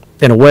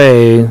in a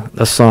way,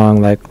 a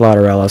song like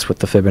Lateralus with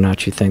the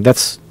Fibonacci thing,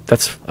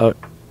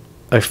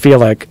 I feel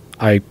like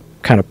I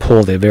kind of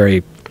pulled a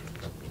very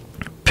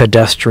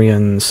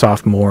pedestrian,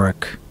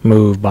 sophomoric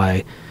move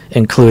by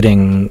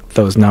including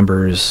those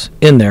numbers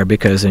in there,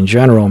 because in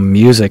general,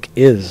 music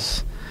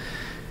is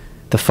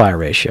the phi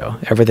ratio.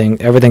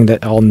 Everything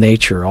that all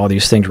nature, all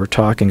these things we're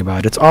talking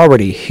about, it's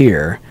already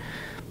here.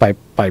 By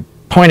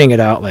pointing it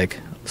out, like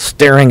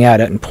staring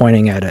at it and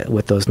pointing at it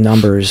with those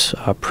numbers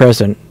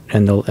present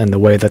and the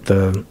way that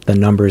the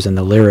numbers and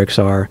the lyrics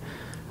are,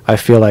 I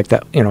feel like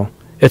that,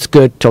 it's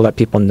good to let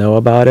people know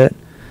about it,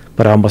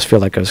 but I almost feel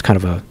like it was kind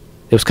of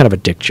a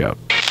dick joke.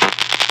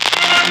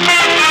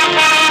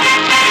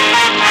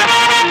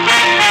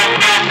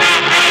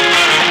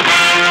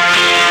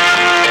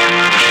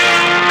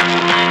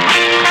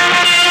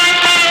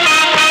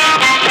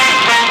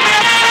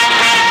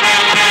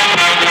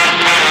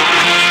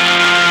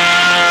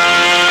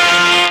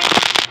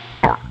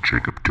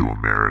 Jacob to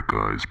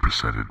America is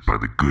presented by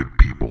the good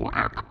people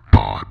at the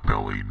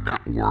Podbelly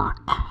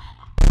Network.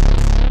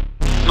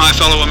 My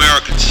fellow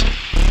Americans,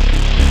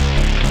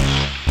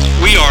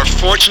 we are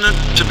fortunate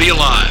to be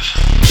alive.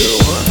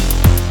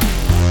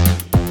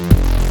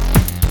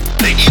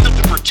 They need them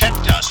to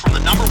protect us from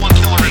the number one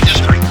killer in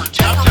history.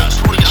 Protect us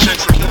from the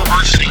Central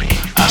University.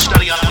 A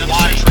study on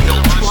why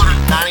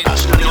 290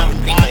 million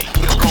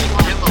people killed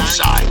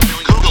genocide.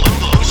 Google it.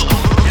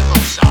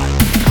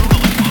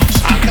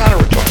 I'm kind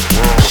of retarded.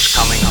 The world was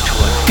coming to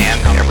an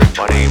end.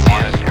 Everybody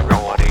wanted to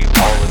know all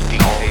the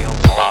details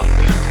about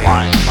the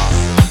flying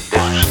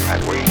business that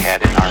we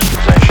had in our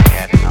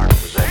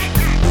possession.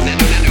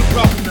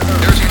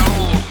 There's an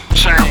old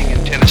saying in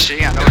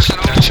Tennessee. I know it's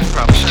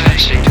probably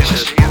Tennessee. This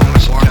is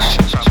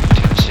Tennessee.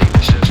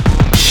 This is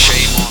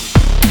shame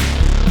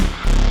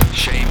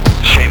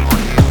on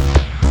you.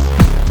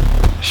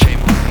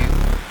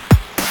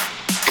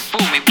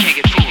 Fool me, we can't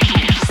get fooled.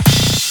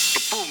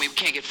 Fool me, we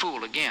can't get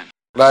fooled again.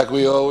 Like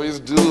we always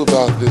do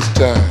about this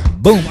time.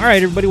 Boom. All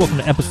right, everybody, welcome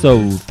to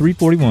episode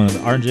 341 of the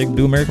Art and Jacob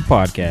Do America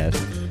podcast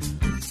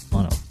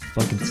on a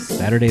fucking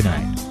Saturday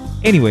night.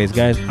 Anyways,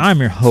 guys, I'm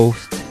your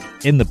host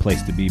in the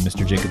place to be,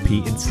 Mr. Jacob P,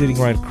 and sitting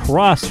right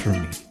across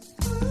from me,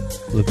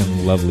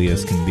 looking lovely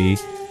as can be,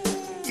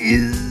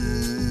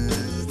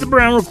 is the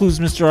brown recluse,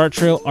 Mr. Art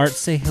Trail. Art,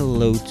 say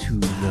hello to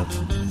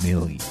the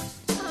millions.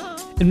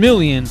 And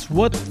millions,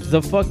 what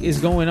the fuck is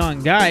going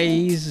on,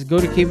 guys? Go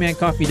to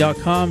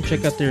cavemancoffee.com,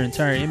 check out their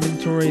entire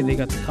inventory. They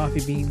got the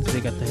coffee beans, they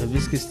got the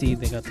hibiscus tea,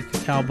 they got the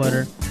cacao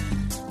butter,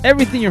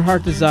 everything your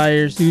heart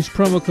desires. Use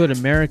promo code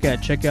America at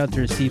checkout to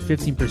receive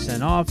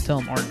 15% off. Tell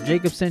them Art and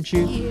Jacob sent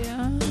you.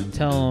 Yeah.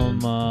 Tell them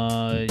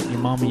your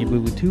mom and your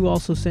boo-boo too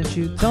also sent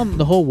you. Tell them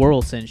the whole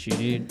world sent you,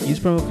 dude. Use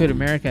promo code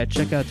America at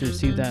checkout to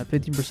receive that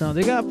 15% off.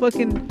 They got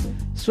fucking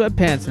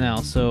sweatpants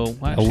now, so...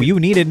 Oh, you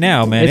need it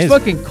now, man. It's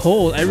fucking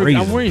cold.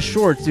 I'm wearing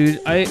shorts,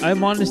 dude.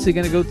 I'm honestly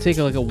gonna go take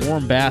a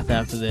warm bath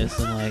after this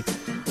and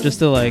just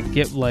to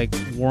get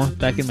warmth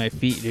back in my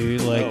feet,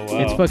 dude.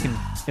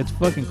 It's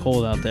fucking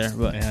cold out there.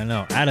 But yeah, I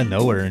know, out of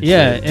nowhere. And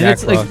yeah, shit. and Jack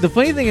it's Frost. the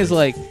funny thing is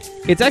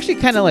it's actually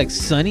kind of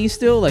sunny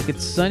still.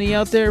 It's sunny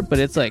out there, but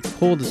it's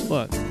cold as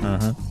fuck.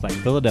 Like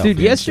Philadelphia.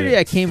 Dude, yesterday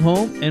I came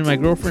home and my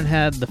girlfriend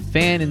had the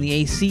fan and the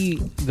AC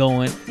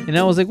going, and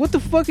I was like, "What the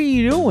fuck are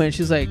you doing?"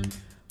 She's like,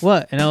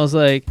 "What?" And I was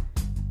like,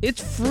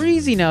 "It's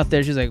freezing out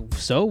there." She's like,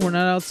 "So we're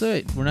not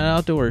outside. We're not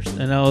outdoors."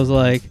 And I was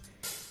like,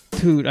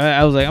 dude,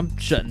 I was like, I'm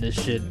shutting this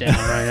shit down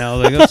right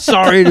now. I'm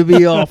sorry to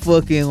be all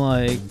fucking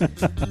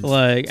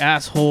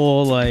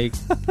asshole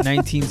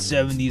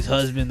 1970s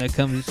husband that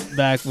comes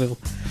back with,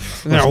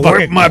 I'm gonna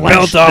work my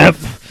belt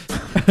off.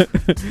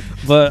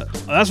 But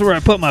that's where I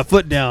put my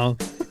foot down.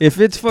 If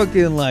it's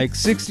fucking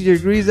 60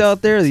 degrees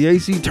out there, the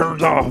AC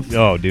turns off.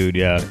 Oh, dude,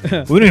 yeah.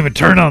 We don't even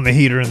turn on the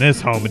heater in this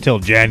home until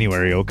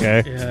January,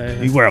 okay? Yeah.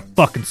 You wear a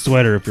fucking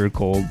sweater if you're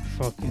cold.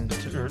 Fucking and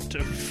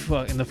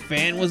the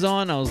fan was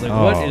on. I was like,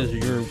 what is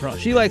your problem?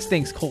 She likes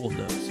things cold,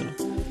 though, so.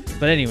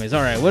 But anyways,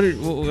 all right.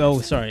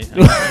 Sorry.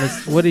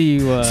 What do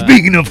you...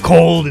 speaking of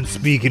cold and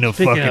speaking of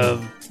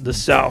the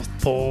South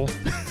Pole...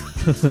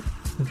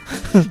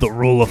 The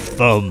rule of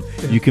thumb: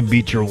 you can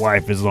beat your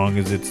wife as long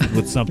as it's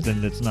with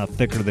something that's not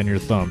thicker than your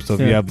thumb. So if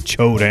you have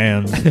chode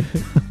hands,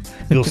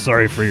 feel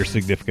sorry for your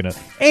significant other.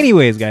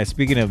 Anyways, guys,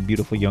 speaking of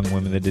beautiful young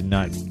women that did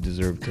not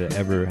deserve to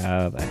ever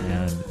have a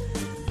hand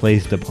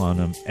placed upon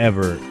them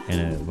ever in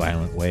a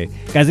violent way.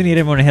 Guys, I need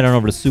everyone to head on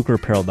over to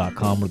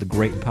sucreapparel.com, where the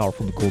great and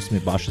powerful Nicole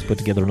Smith Bosch has put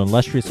together an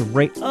illustrious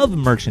array of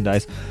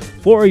merchandise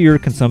for your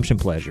consumption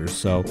pleasures.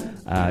 So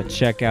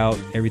check out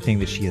everything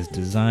that she has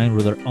designed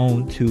with her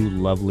own two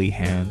lovely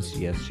hands.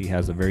 Yes, she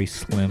has a very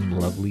slim,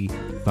 lovely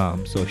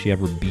thumb. So if she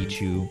ever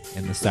beats you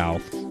in the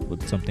South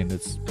with something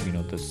that's,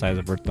 the size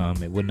of her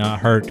thumb, it would not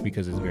hurt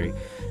because it's very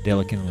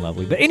delicate and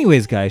lovely. But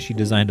anyways, guys, she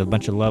designed a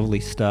bunch of lovely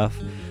stuff.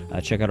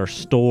 Check out our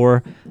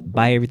store.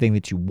 Buy everything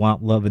that you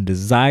want, love, and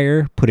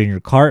desire. Put in your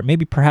cart.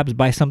 Maybe perhaps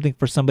buy something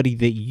for somebody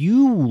that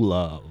you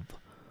love,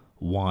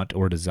 want,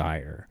 or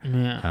desire.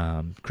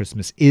 Yeah.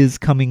 Christmas is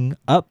coming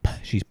up.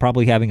 She's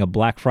probably having a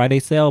Black Friday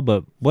sale,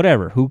 but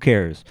whatever. Who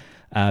cares?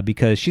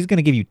 because she's going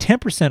to give you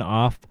 10%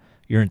 off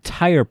your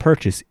entire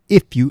purchase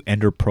if you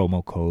enter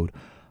promo code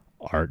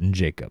Art and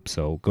Jacob.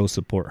 So go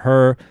support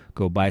her.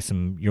 Go buy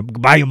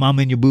buy your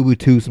mama and your boo boo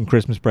too some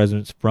Christmas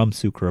presents from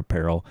Sucre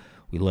Apparel.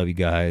 We love you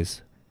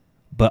guys.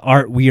 But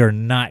Art, we are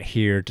not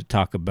here to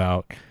talk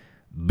about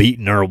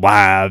beating our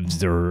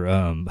wives or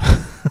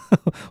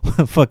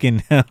fucking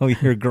hell,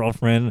 your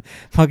girlfriend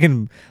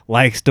fucking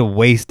likes to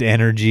waste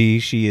energy.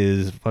 She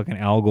is fucking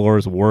Al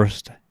Gore's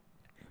worst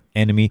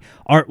enemy.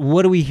 Art,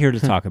 what are we here to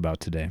talk about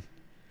today?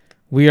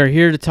 We are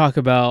here to talk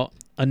about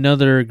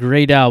another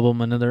great album,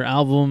 another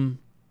album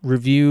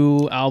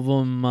review,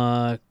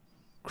 album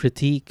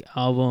critique,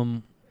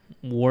 album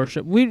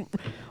worship. We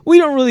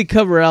don't really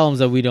cover albums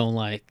that we don't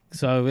like,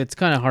 so it's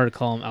kind of hard to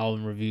call them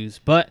album reviews.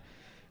 But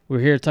we're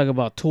here to talk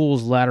about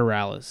Tool's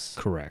Lateralus.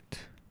 Correct.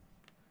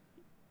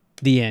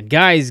 The end.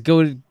 Guys,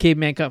 go to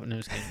Caveman Cup. No,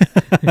 just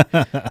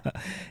kidding.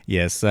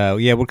 Yes.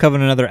 We're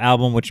covering another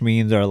album, which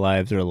means our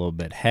lives are a little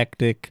bit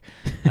hectic,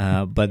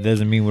 but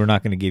doesn't mean we're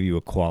not going to give you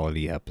a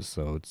quality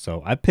episode.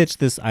 So I pitched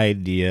this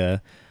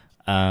idea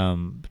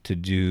to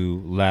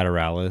do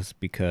Lateralus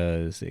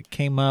because it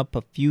came up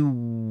a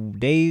few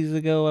days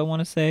ago, I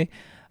want to say.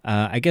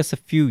 I guess a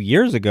few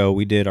years ago,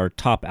 we did our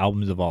top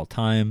albums of all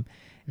time,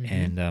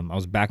 and I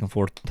was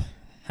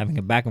having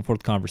a back and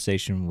forth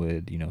conversation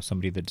with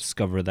somebody that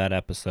discovered that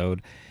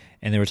episode,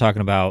 and they were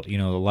talking about a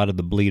lot of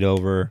the bleed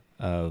over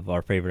of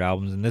our favorite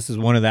albums, and this is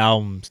one of the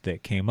albums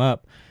that came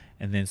up.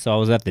 And then so I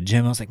was at the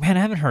gym, I was like, man,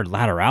 I haven't heard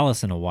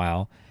Lateralus in a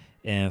while.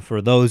 And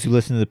for those who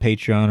listen to the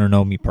Patreon or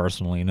know me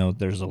personally,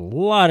 there's a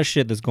lot of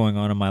shit that's going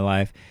on in my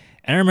life.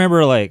 And I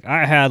remember,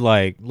 I had,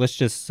 let's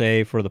just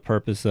say for the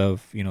purpose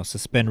of,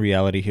 suspend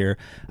reality here,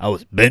 I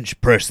was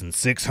bench pressing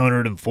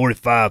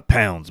 645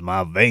 pounds.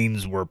 My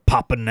veins were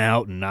popping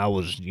out, and I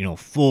was,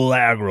 full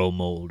aggro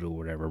mode or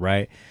whatever,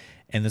 right?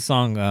 And the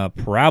song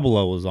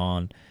Parabola was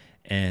on,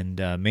 and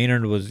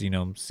Maynard was,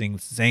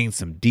 saying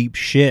some deep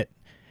shit.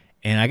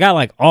 And I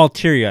got, all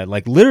teary-eyed.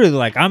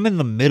 Literally, I'm in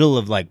the middle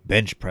of,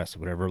 bench press or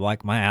whatever.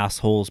 My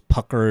asshole's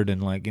puckered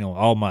and,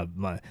 all my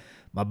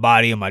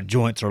body and my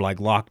joints are,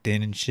 locked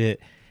in and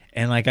shit.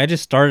 And, I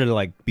just started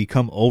to,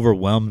 become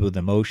overwhelmed with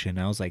emotion.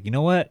 I was like, you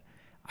know what?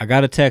 I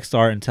got to text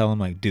Art and tell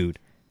him, dude,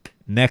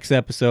 next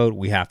episode,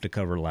 we have to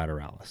cover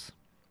Lateralus.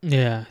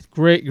 Yeah,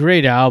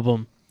 great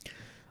album.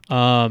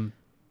 Do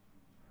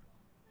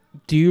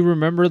you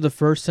remember the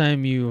first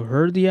time you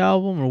heard the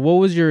album? Or what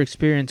was your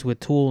experience with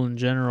Tool in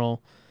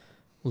general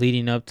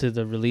leading up to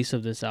the release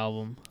of this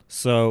album?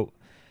 So,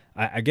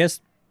 I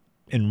guess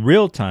in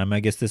real time, I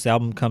guess this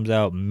album comes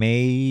out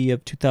May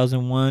of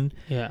 2001.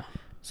 Yeah.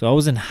 So I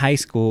was in high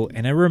school,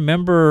 and I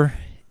remember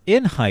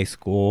in high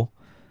school,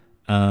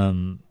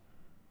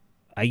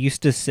 I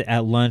used to sit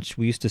at lunch.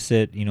 We used to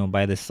sit,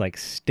 by this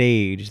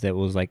stage that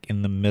was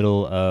in the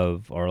middle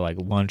of our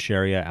lunch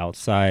area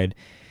outside.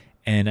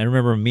 And I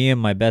remember me and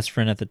my best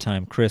friend at the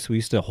time, Chris, we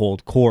used to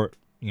hold court,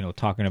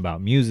 talking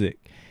about music.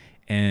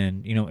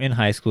 And, in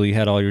high school, you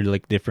had all your,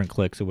 different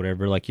cliques or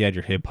whatever. You had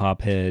your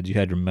hip-hop heads, you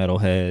had your metal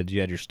heads, you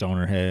had your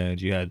stoner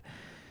heads, you had,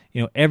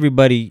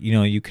 everybody,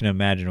 you can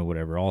imagine or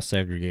whatever, all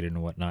segregated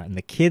and whatnot. And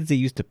the kids that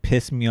used to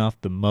piss me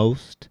off the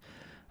most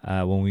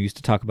when we used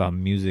to talk about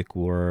music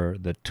were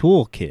the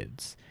Tool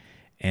kids.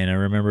 And I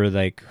remember,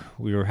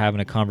 we were having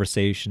a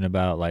conversation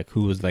about,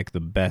 who was, the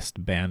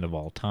best band of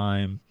all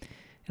time.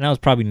 And I was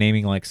probably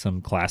naming,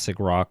 some classic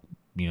rock,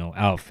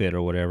 outfit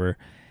or whatever.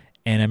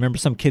 And I remember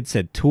some kid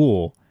said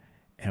Tool.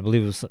 And I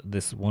believe it was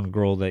this one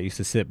girl that used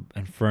to sit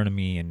in front of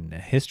me in a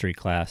history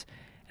class.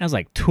 And I was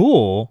like,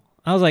 Tool?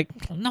 I was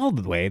like, no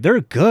way. They're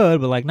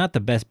good, but not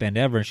the best band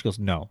ever. And she goes,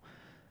 no.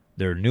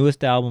 Their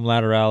newest album,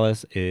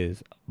 Lateralus,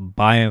 is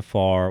by and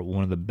far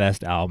one of the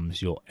best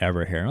albums you'll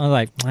ever hear. And I was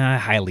like, I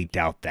highly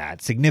doubt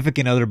that.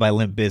 Significant Other by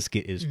Limp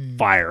Bizkit is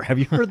fire. Have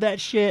you heard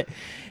that shit?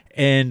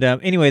 And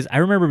anyways, I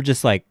remember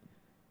just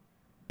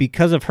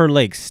because of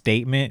her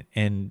statement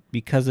and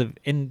because of...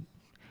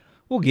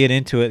 We'll get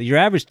into it. Your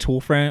average Tool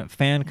fan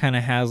kind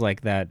of has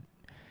that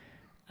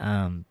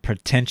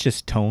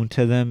pretentious tone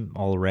to them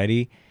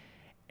already.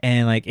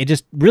 And it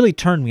just really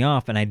turned me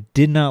off. And I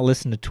did not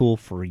listen to Tool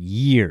for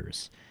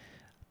years.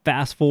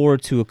 Fast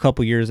forward to a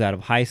couple years out of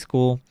high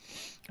school.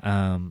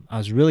 I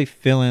was really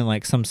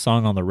feeling some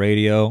song on the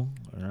radio.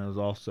 And I was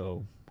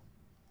also,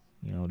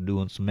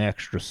 doing some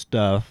extra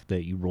stuff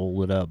that you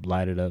roll it up,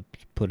 light it up,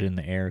 put it in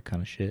the air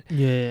kind of shit.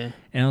 Yeah.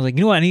 And I was like,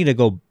 what? I need to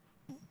go,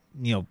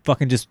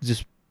 fucking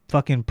just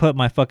fucking put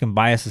my fucking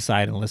bias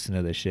aside and listen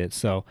to this shit.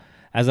 So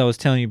as I was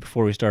telling you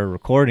before we started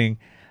recording,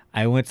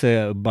 I went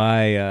to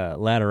buy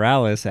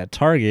Lateralus at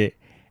Target,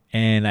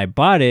 and I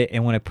bought it,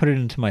 and when I put it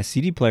into my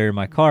CD player in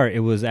my car, it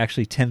was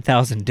actually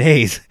 10,000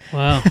 days.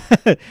 Wow.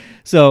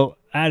 So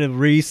I had to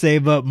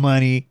re-save up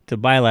money to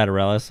buy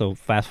Lateralus. So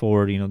fast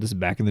forward, this is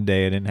back in the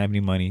day. I didn't have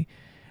any money.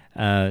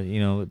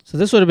 So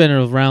this would have been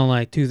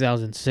around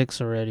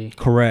 2006 already.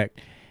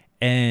 Correct.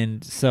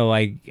 And so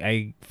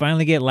I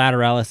finally get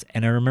Lateralus,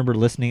 and I remember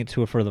listening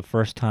to it for the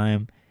first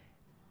time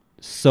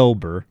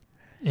sober.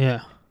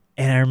 Yeah.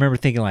 And I remember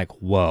thinking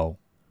whoa,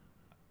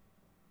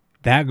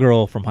 that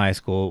girl from high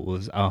school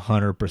was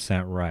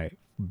 100% right.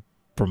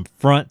 From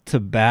front to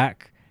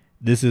back,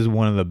 this is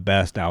one of the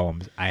best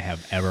albums I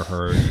have ever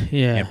heard.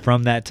 Yeah. And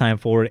from that time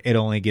forward, it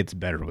only gets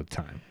better with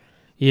time.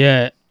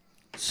 Yeah.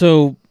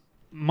 So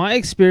my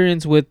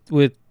experience with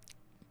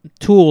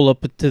Tool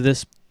up to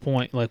this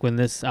point, like when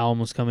this album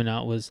was coming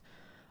out, was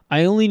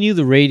I only knew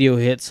the radio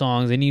hit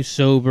songs. I knew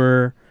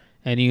Sober,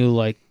 I knew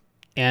like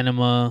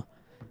Anima,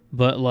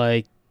 but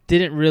like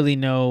didn't really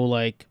know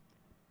like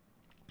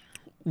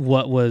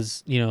what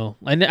was,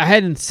 I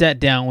hadn't sat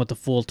down with the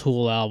full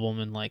Tool album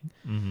and like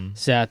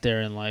sat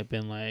there and like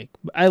been like,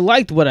 I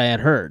liked what I had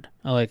heard.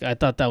 I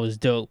thought that was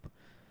dope.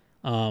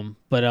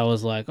 But I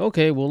was like,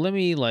 okay, well, let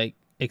me like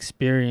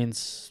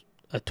experience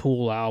a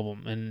Tool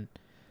album. And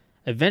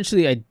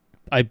eventually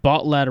I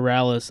bought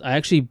Lateralus. I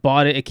actually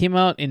bought it. It came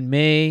out in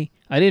May.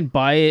 I didn't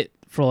buy it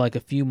for like a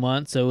few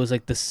months. So it was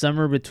like the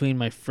summer between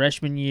my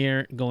freshman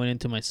year going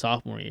into my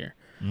sophomore year.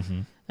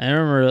 And I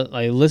remember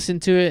I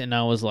listened to it and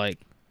I was like,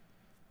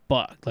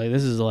 fuck, like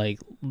this is like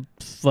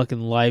fucking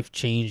life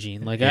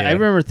changing. Like I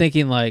remember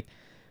thinking like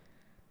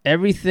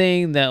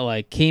everything that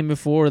like came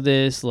before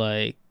this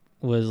like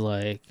was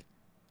like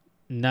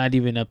not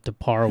even up to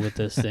par with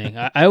this thing.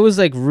 I was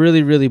like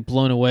really, really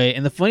blown away.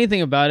 And the funny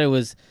thing about it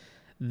was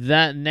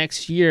that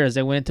next year, as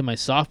I went into my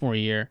sophomore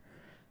year,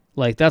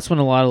 like that's when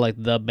a lot of like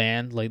the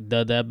band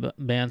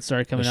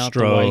started coming out,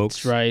 the White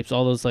Stripes,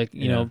 all those like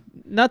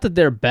not that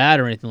they're bad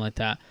or anything like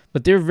that,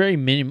 but they're very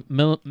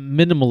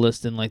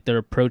minimalist in like their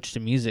approach to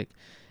music.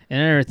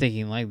 And I remember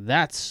thinking like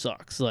that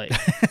sucks, like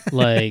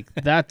like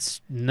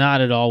that's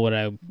not at all what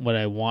I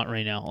want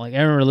right now. Like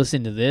I remember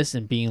listening to this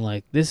and being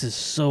like, this is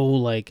so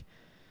like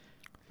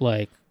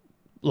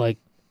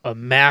a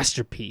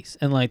masterpiece.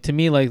 And like to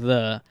me like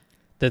the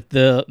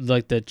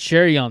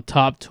cherry on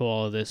top to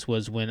all of this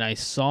was when I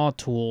saw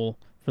Tool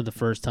for the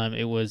first time.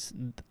 It was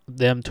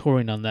them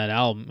touring on that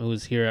album. It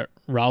was here at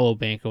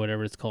Rabobank or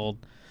whatever it's called.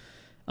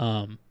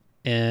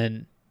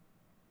 And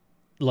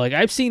like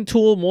I've seen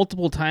Tool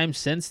multiple times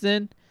since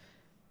then,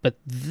 but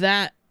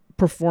that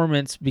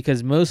performance,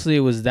 because mostly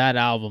it was that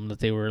album that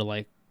they were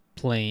like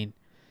playing,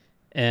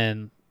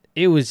 and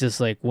it was just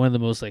like one of the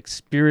most like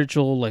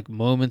spiritual like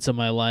moments of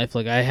my life.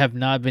 Like I have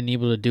not been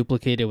able to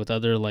duplicate it with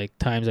other like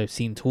times I've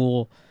seen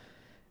Tool.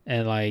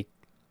 And like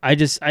I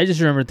just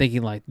remember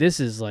thinking like this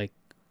is like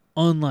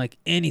unlike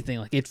anything.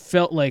 Like it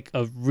felt like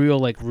a real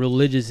like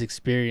religious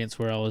experience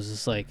where I was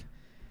just like,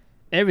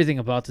 everything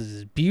about this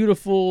is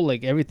beautiful.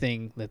 Like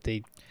everything that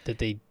they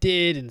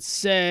did and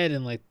said,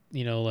 and like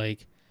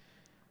like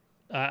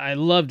I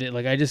loved it.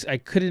 Like I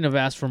couldn't have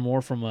asked for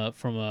more from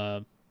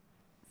a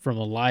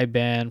live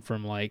band,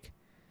 from like,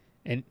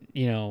 and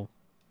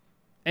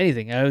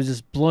anything. I was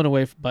just blown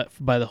away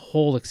by the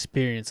whole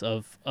experience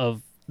of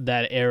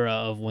that era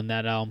of when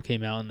that album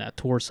came out and that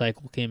tour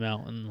cycle came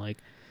out. And like,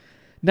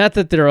 not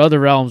that their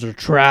other albums are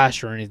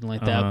trash or anything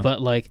like that, but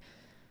like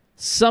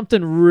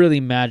something really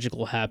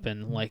magical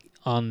happened like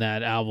on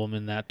that album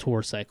and that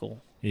tour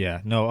cycle.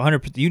 Yeah, no,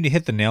 100%. You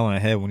hit the nail on the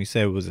head when you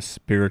said it was a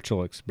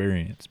spiritual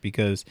experience,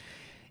 because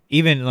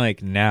even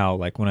like now,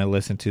 like when I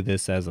listen to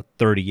this as a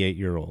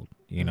 38-year-old,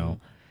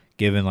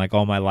 given like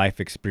all my life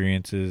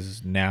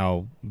experiences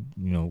now,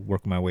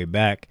 working my way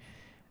back,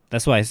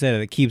 that's why I said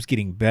it keeps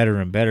getting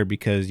better and better,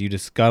 because you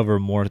discover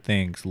more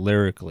things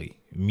lyrically,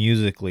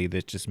 musically,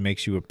 that just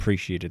makes you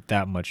appreciate it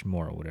that much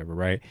more or whatever,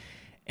 right?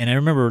 And I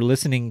remember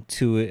listening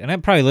to it, and I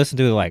probably listened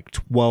to it like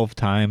 12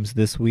 times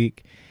this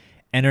week.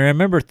 And I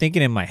remember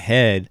thinking in my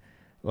head,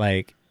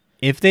 like,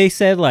 if they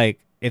said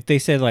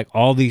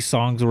all these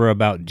songs were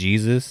about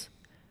Jesus,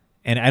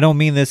 and I don't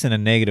mean this in a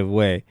negative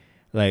way,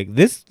 like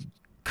this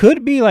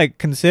could be like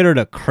considered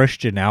a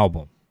Christian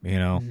album,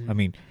 I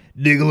mean,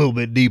 dig a little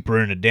bit deeper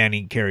into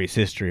Danny Carey's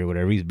history or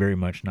whatever. He's very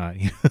much not,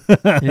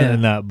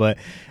 not, but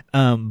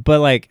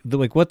like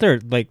what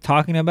they're like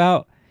talking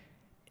about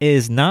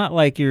is not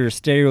like your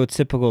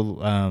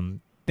stereotypical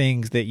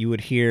things that you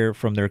would hear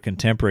from their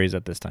contemporaries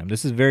at this time.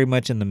 This is very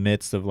much in the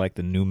midst of like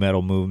the nu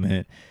metal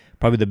movement.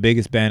 Probably the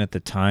biggest band at the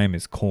time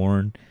is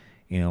Korn,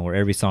 where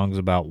every song's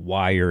about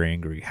why you're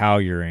angry, how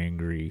you're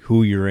angry,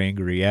 who you're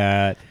angry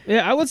at.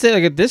 Yeah, I would say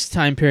like at this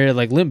time period,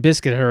 like Limp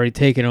Bizkit had already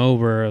taken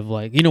over of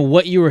like,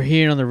 what you were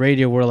hearing on the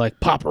radio were like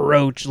Papa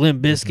Roach,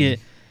 Limp Bizkit,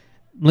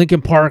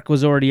 Linkin Park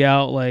was already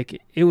out.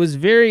 Like it was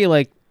very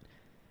like,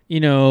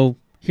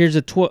 here's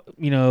a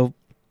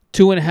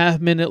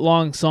 2.5 minute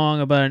long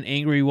song about an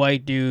angry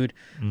white dude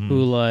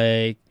who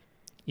like,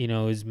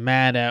 is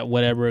mad at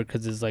whatever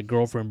because his like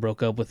girlfriend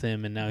broke up with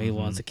him and now he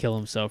wants to kill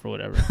himself or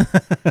whatever.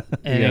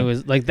 And it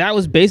was like, that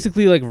was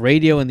basically like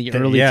radio in the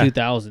early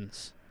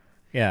 2000s.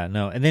 Yeah,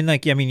 no. And then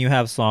like, I mean, you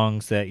have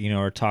songs that,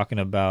 are talking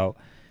about,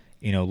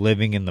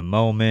 living in the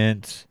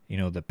moment,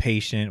 The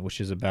Patient,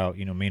 which is about,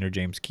 Maynard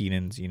James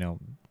Keenan's,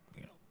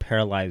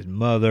 paralyzed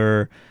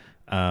mother.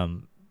 I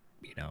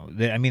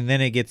mean,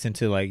 then it gets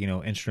into like,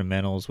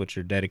 instrumentals, which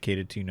are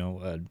dedicated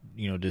to,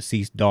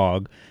 deceased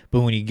dog.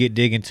 But when you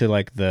dig into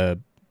like the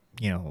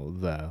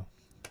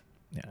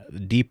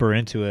deeper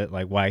into it,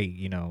 like why,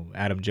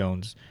 Adam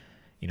Jones,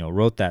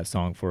 wrote that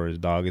song for his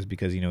dog is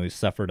because, he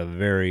suffered a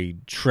very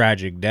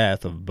tragic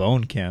death of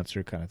bone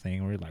cancer kind of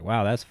thing. We're like,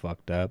 wow, that's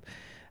fucked up.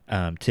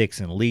 Ticks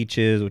and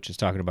Leeches, which is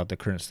talking about the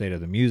current state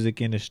of the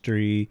music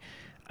industry.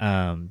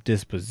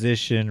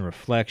 Disposition,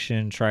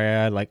 Reflection,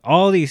 Triad, like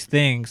all these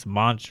things,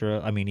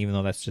 Mantra. I mean, even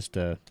though that's just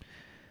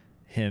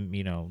him,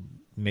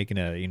 making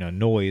a,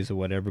 noise or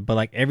whatever, but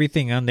like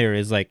everything on there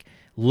is like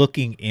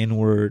looking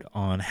inward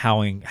on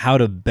how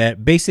to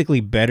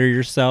basically better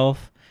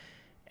yourself.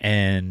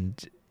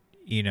 And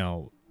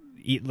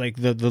like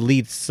the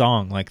lead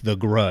song, like The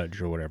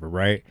Grudge or whatever,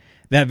 right?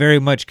 That very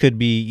much could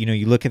be,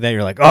 you look at that,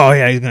 you're like, oh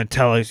yeah, he's gonna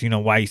tell us,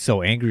 why he's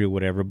so angry or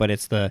whatever. But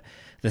it's the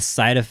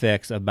side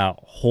effects about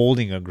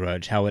holding a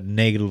grudge, how it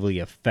negatively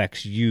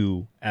affects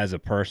you as a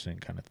person,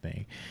 kind of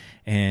thing.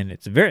 And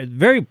it's very,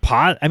 very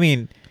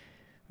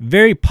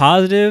very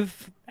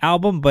positive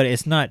album, but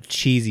it's not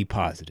cheesy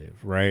positive,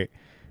 right?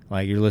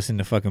 Like you're listening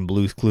to fucking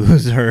Blue's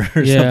Clues or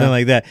something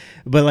like that.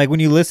 But like when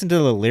you listen to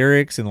the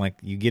lyrics and like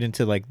you get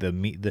into like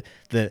the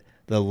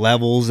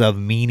levels of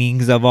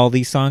meanings of all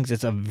these songs,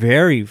 it's a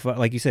very,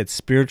 like you said,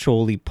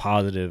 spiritually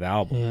positive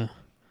album. Yeah.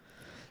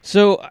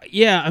 So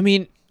yeah, I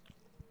mean,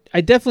 I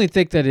definitely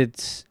think that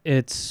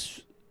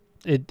it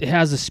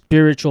has a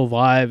spiritual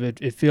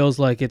vibe. It feels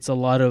like it's a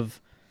lot of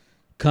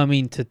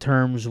coming to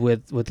terms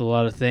with a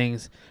lot of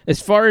things.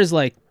 As far as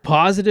like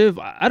positive,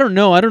 I don't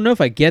know if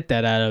I get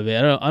that out of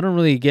it. I don't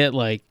really get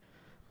like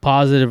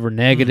positive or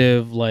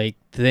negative like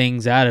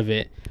things out of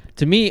it.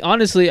 To me,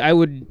 honestly, I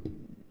would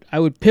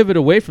pivot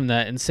away from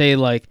that and say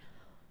like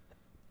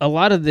a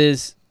lot of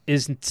this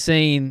is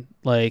saying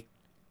like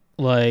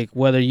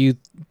whether you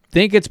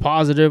think it's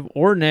positive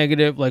or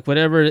negative, like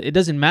whatever, it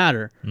doesn't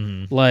matter.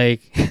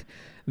 Like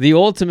the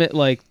ultimate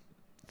like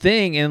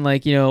thing, and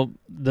like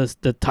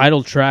the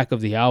title track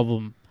of the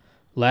album,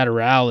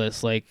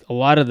 Lateralus, like a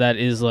lot of that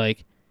is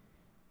like,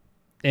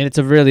 and it's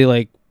a really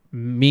like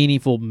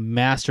meaningful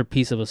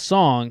masterpiece of a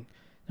song.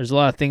 There's a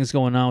lot of things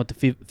going on with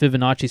the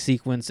Fibonacci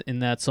sequence in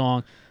that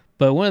song,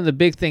 but one of the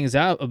big things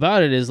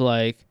about it is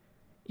like,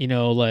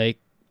 like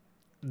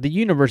the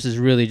universe is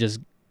really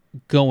just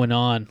going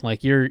on.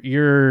 Like you're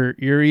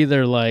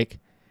either like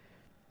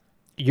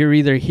you're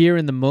either here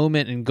in the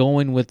moment and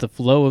going with the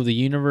flow of the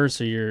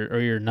universe, or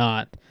you're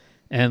not.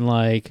 And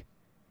like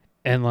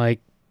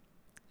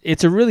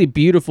it's a really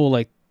beautiful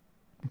like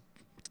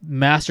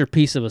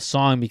masterpiece of a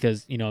song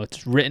because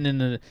it's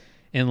written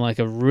in like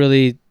a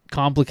really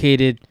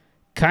complicated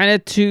kind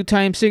of 2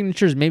 time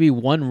signatures, maybe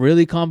one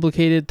really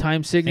complicated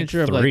time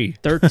signature of like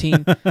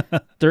 13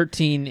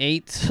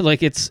 8.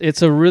 Like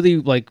it's a really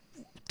like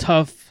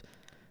tough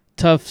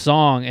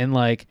song, and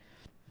like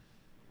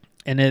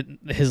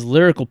his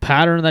lyrical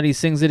pattern that he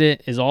sings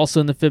it is also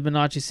in the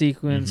Fibonacci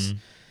sequence.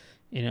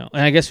 And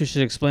I guess we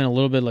should explain a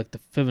little bit like the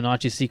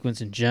Fibonacci sequence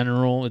in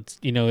general. It's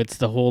it's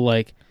the whole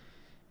like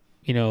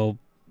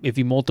if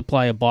you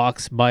multiply a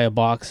box by a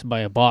box by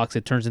a box,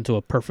 it turns into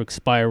a perfect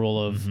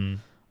spiral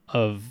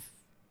of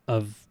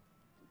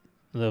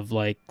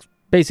like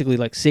basically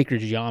like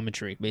sacred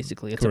geometry.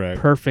 Basically, it's Correct.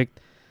 a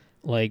perfect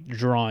like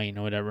drawing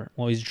or whatever.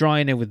 Well, he's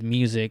drawing it with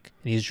music,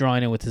 and he's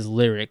drawing it with his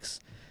lyrics,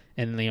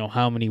 and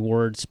how many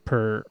words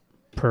per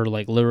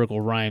like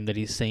lyrical rhyme that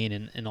he's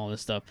saying and all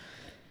this stuff.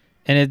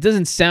 And it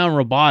doesn't sound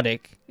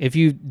robotic. If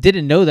you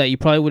didn't know that, you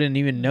probably wouldn't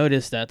even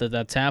notice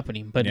that's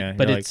happening. But Yeah,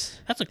 but you're it's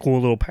like, that's a cool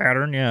little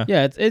pattern. Yeah.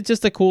 yeah, it's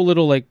just a cool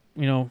little like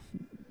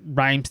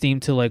rhyme scheme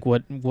to like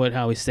what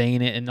how he's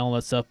saying it and all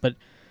that stuff. But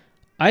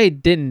I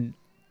didn't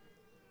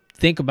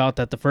think about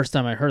that the first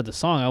time I heard the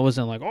song. I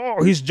wasn't like,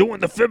 oh, he's doing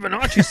the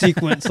Fibonacci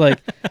sequence. Like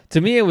to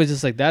me, it was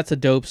just like, that's a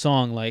dope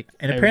song. Like,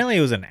 and apparently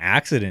it was an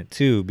accident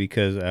too,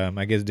 because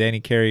I guess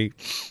Danny Carey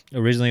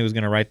originally was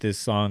going to write this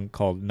song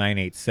called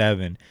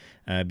 987.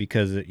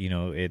 Because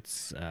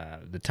it's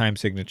the time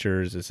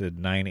signatures. It's a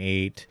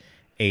 9/8,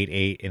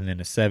 8/8, and then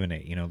a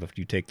 7/8. If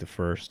you take the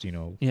first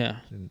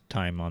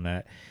time on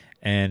that,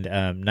 and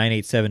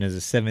 987 is the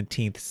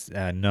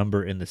 17th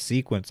number in the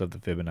sequence of the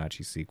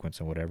Fibonacci sequence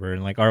and whatever.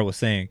 And like Art was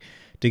saying,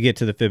 to get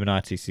to the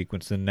Fibonacci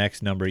sequence, the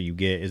next number you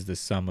get is the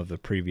sum of the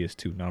previous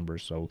 2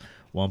 numbers. So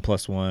 1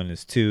 + 1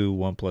 is 2,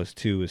 1 +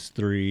 2 is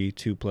 3,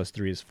 2 +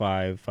 3 is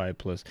 5, 5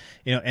 plus,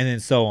 and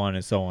then so on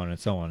and so on and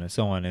so on and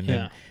so on. And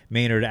then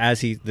Maynard, as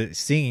he's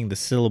singing, the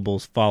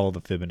syllables follow the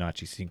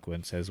Fibonacci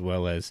sequence, as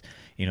well as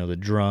the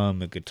drum,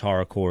 the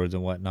guitar chords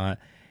and whatnot.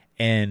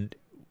 And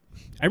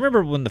I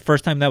remember when the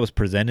first time that was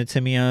presented to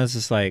me, I was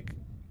just like,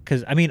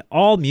 because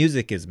all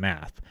music is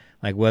math.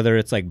 Like whether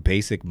it's like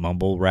basic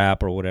mumble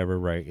rap or whatever,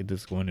 right?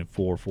 It's going in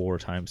 4/4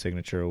 time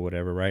signature or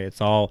whatever, right?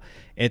 It's all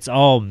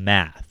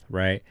math,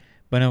 right?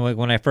 But like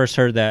when I first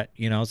heard that,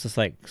 it's just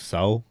like,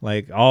 so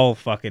like all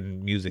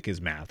fucking music is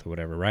math or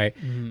whatever, right?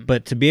 Mm-hmm.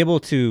 But to be able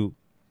to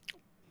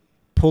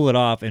pull it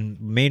off, and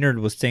Maynard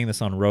was saying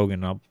this on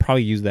Rogan, I'll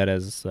probably use that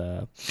as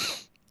the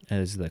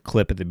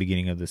clip at the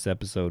beginning of this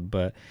episode,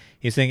 but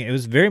he's saying it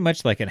was very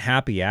much like a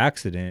happy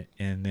accident,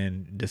 and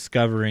then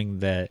discovering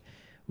that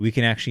we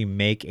can actually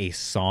make a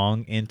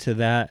song into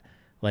that,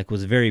 like,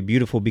 was very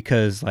beautiful,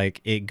 because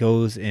like it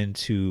goes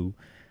into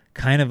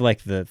kind of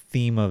like the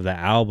theme of the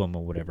album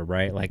or whatever,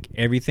 right? Like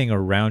everything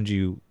around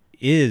you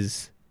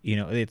is,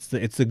 it's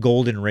the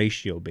golden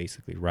ratio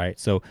basically, right?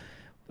 So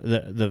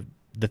the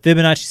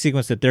Fibonacci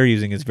sequence that they're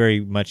using is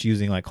very much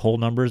using like whole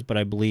numbers, but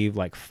I believe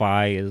like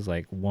phi is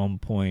like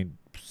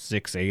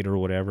 1.68 or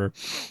whatever,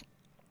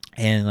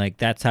 and like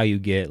that's how you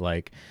get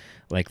like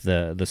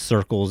the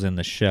circles in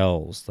the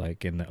shells,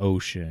 like in the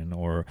ocean,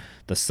 or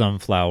the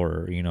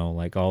sunflower,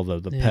 like all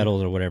the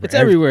petals or whatever. It's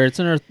everywhere. It's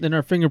in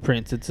our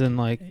fingerprints. It's in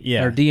like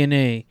our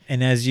DNA.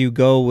 And as you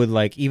go with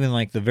like even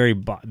like the very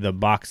the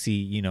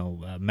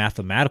boxy,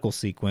 mathematical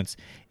sequence,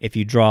 if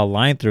you draw a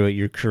line through it,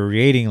 you're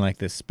creating like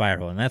this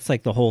spiral, and that's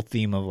like the whole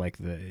theme of like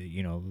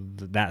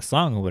that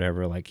song or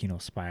whatever, like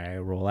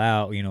spiral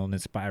out, and then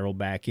spiral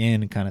back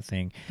in kind of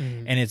thing.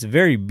 And it's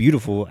very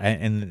beautiful,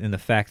 and the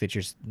fact that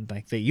you're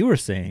like that you were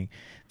saying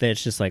that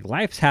it's just like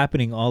life's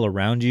happening all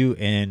around you,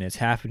 and it's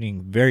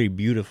happening very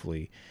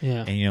beautifully.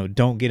 Yeah. And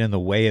don't get in the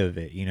way of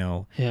it.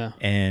 Yeah.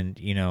 And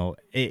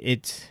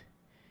it's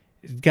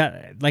got,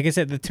 like I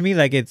said, to me,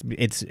 like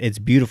it's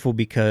beautiful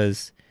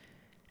because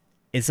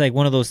it's like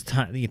one of those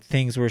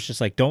things where it's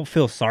just like, don't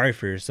feel sorry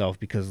for yourself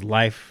because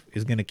life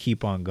is gonna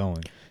keep on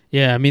going.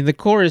 Yeah, I mean the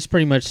chorus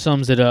pretty much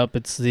sums it up.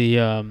 It's the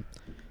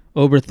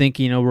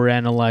overthinking,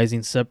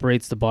 overanalyzing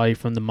separates the body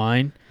from the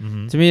mind.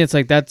 Mm-hmm. To me, it's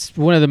like that's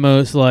one of the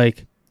most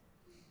like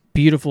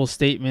beautiful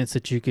statements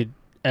that you could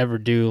ever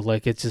do.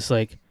 Like it's just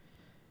like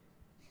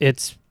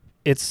it's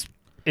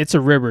a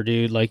river,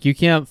 dude. Like you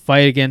can't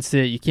fight against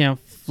it. You can't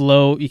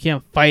flow. You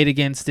can't fight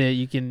against it.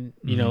 You can,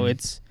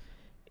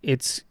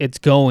 it's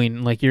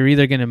going. Like you're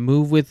either gonna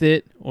move with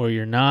it or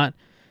you're not.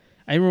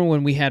 I remember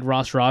when we had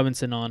Ross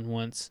Robinson on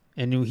once,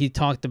 and he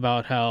talked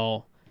about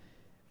how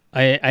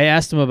I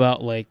asked him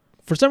about like,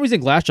 for some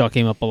reason Glassjaw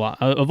came up a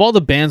lot. Of all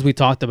the bands we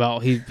talked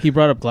about, he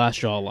brought up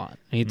Glassjaw a lot.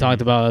 And he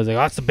talked about, I was like,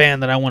 that's the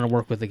band that I want to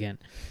work with again.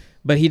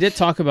 But he did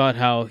talk about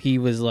how he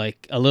was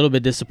like a little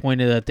bit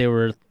disappointed that they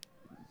were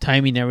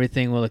timing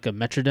everything with like a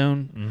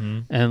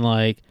metronome, and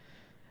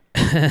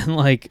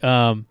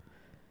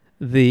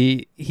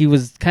he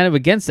was kind of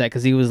against that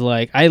because he was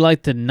like, I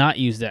like to not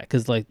use that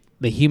because like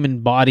the human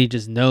body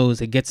just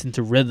knows, it gets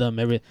into rhythm,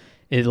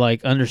 it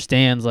like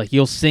understands, like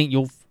you'll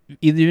sing,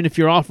 even if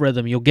you're off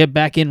rhythm, you'll get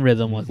back in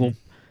rhythm. Like, well,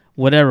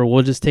 whatever,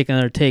 we'll just take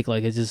another take.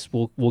 Like, it's just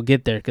we'll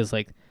get there because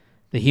like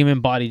the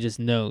human body just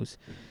knows.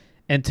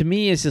 And to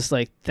me, it's just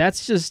like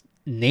that's just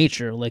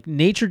nature. Like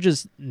nature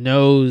just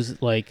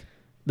knows like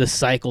the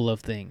cycle of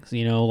things.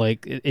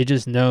 Like it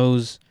just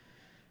knows.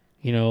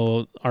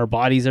 Our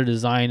bodies are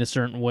designed a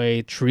certain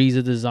way. Trees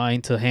are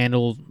designed to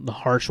handle the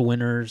harsh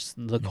winters,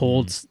 the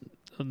colds.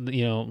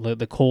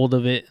 The cold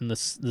of it, and the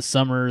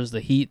summers, the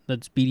heat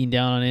that's beating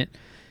down on it.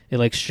 It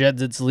like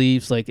sheds its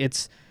leaves. Like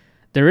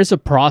there is a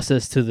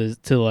process to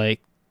the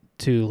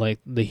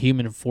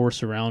human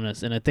force around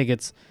us, and I think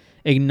it's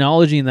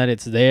acknowledging that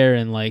it's there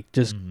and like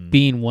just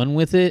being one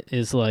with it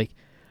is like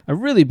a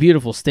really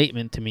beautiful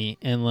statement to me.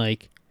 And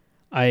like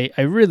I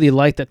really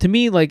like that. To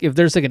me, like if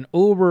there's like an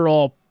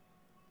overall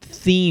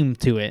theme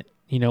to it,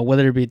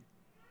 whether it be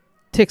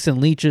ticks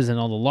and leeches and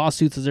all the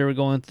lawsuits that they were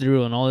going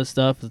through and all this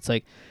stuff, it's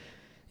like.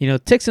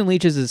 Ticks and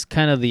Leeches is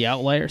kind of the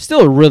outlier.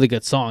 Still a really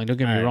good song, don't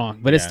get me wrong.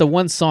 But it's the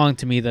one song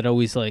to me that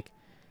always like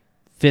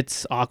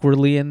fits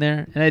awkwardly in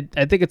there. And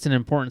I think it's an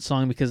important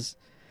song because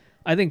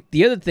I think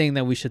the other thing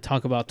that we should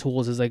talk about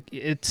Tools is like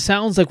it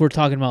sounds like we're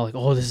talking about like,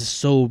 oh, this is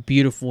so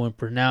beautiful and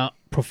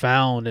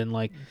profound, and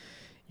like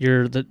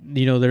they're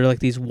like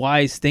these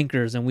wise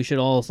thinkers, and we should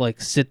all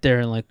like sit there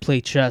and like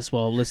play chess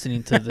while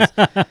listening to this.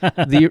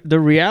 The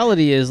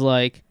reality is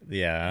like,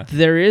 yeah,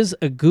 there is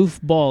a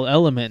goofball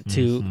element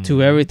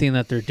to everything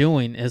that they're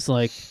doing. It's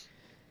like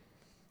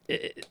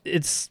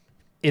it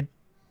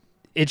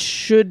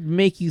should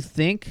make you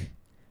think,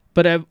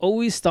 but I've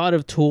always thought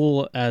of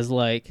Tool as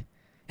like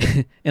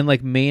and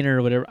like Maynard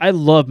or whatever. I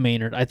love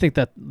Maynard. I think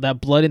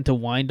that Blood into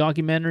Wine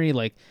documentary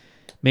like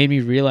made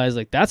me realize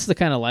like that's the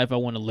kind of life I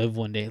want to live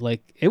one day.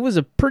 Like it was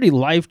a pretty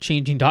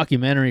life-changing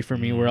documentary for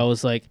me where I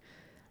was like,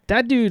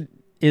 that dude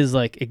is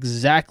like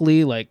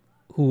exactly like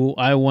who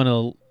I want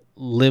to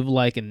live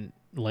like, and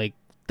like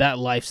that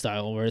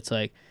lifestyle where it's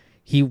like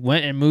he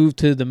went and moved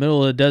to the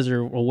middle of the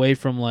desert away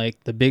from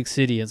like the big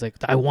city. It's like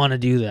I want to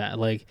do that.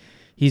 Like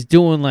he's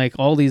doing like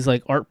all these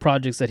like art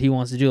projects that he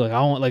wants to do. Like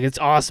I want, like it's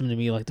awesome to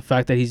me, like the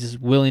fact that he's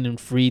just willing and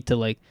free to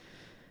like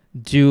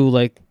do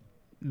like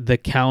the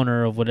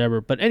counter of whatever.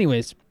 But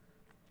anyways,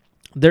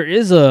 there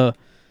is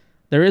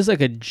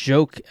like a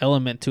joke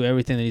element to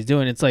everything that he's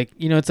doing. It's like,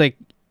 it's like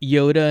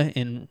Yoda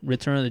in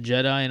Return of the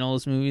Jedi and all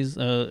those movies.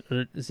 Or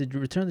is it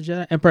Return of the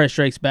Jedi? Empire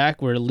Strikes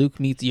Back, where Luke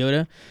meets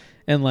Yoda,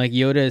 and like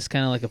Yoda is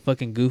kind of like a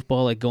fucking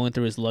goofball, like going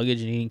through his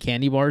luggage and eating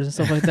candy bars and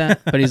stuff like that.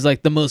 But he's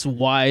like the most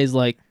wise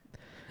like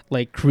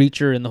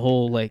creature in the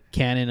whole like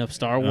canon of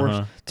Star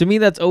Wars. To me,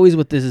 that's always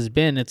what this has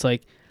been. It's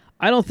like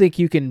I don't think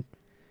you can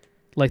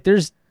like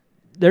there's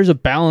there's a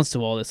balance to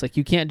all this. Like,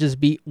 you can't just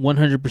be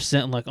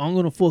 100% like, I'm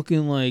gonna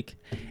fucking like.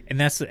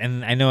 And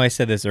I know I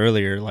said this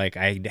earlier, like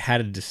I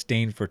had a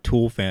disdain for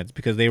Tool fans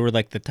because they were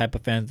like the type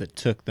of fans that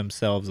took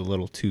themselves a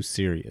little too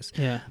serious,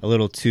 a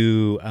little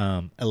too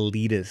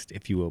elitist,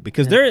 if you will.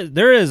 Because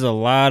there is a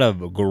lot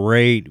of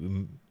great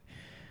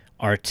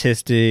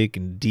artistic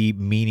and deep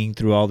meaning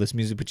through all this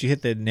music, but you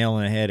hit the nail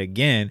on the head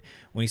again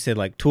when you said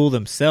like Tool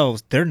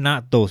themselves, they're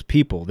not those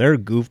people. They're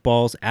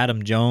goofballs.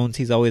 Adam Jones,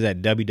 he's always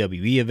at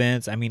WWE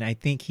events. I mean, I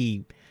think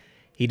he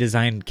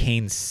designed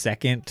Kane's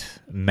second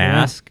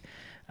mask.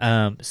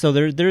 So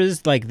there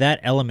is like that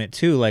element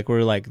too, like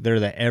we're like they're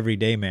the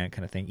everyday man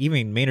kind of thing.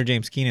 Even Maynard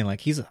James Keenan,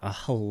 like he's a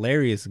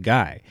hilarious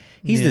guy.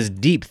 He's this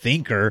deep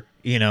thinker,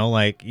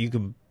 like you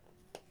can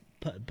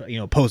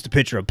post a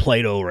picture of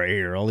Plato right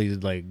here, all these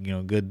like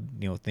good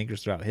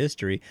thinkers throughout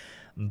history.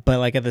 But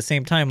like at the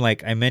same time,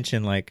 like I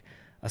mentioned, like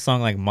a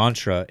song like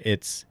Mantra,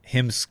 it's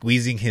him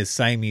squeezing his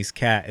Siamese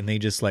cat and they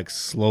just like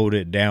slowed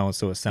it down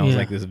so it sounds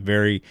like this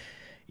very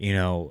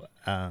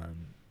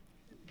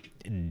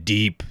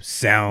deep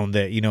sound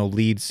that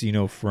leads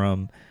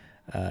from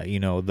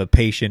the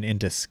patient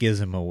into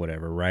schism or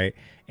whatever, right?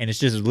 And it's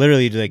just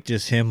literally like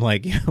just him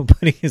like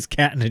putting his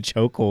cat in a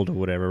chokehold or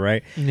whatever,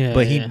 right?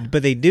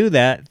 But they do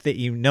that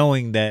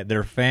knowing that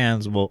their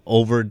fans will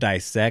over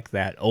dissect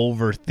that,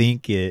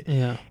 overthink it,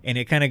 and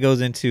it kind of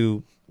goes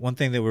into one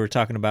thing that we were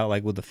talking about,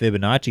 like with the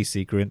Fibonacci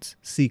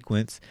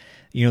sequence.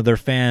 Their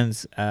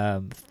fans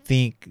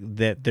think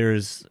that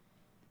there's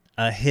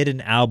a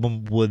hidden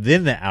album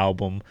within the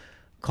album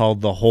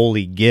called the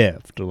Holy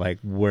Gift, like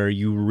where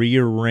you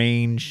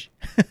rearrange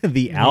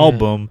the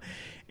album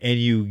and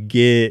you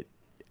get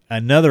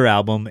another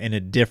album in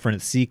a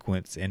different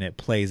sequence and it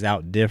plays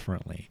out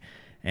differently.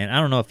 And I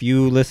don't know if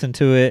you listen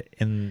to it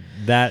in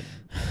that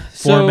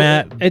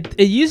format. It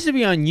used to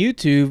be on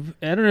YouTube.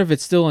 I don't know if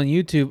it's still on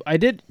YouTube. I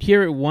did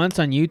hear it once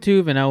on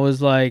YouTube and I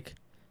was like,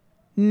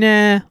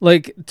 nah.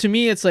 Like, to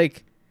me, it's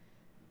like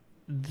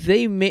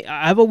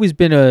I've always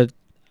been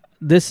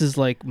this is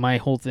like my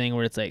whole thing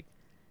where it's like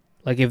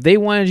if they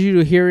wanted you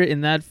to hear it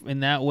in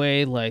that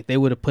way, like they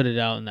would have put it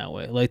out in that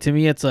way. Like, to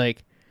me, it's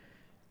like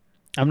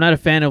I'm not a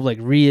fan of like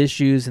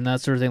reissues and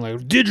that sort of thing, like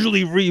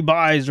digitally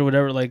rebuys or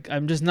whatever. Like,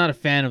 I'm just not a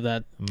fan of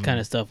that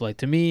kind of stuff. Like,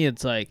 to me,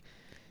 it's like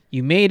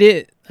you made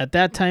it at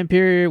that time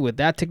period with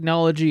that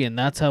technology, and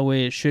that's how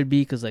way it should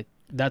be, because like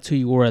that's who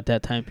you were at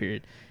that time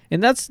period.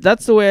 And that's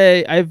the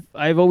way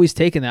I've always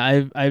taken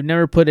that. I've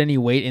never put any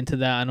weight into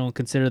that. I don't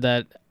consider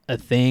that a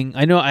thing.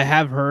 I know I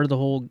have heard the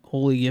whole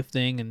Holy Gift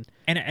thing, and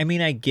I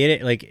mean, I get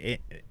it.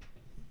 Like,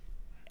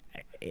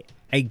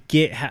 I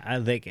get how,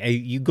 like,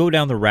 you go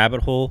down the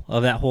rabbit hole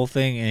of that whole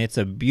thing, and it's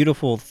a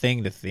beautiful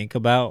thing to think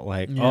about.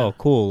 Like, oh,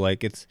 cool.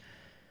 Like, it's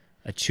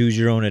a choose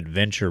your own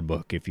adventure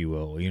book, if you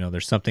will.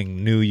 There's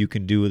something new you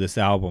can do with this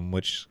album,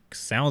 which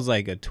sounds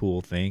like a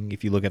Tool thing.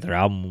 If you look at their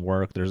album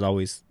work, there's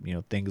always,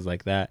 things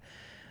like that.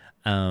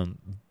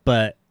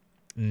 But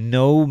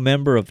no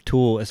member of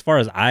Tool, as far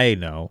as I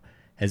know,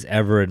 has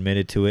ever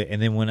admitted to it.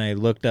 And then when I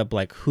looked up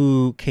like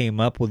who came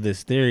up with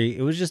this theory,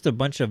 it was just a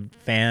bunch of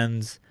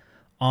fans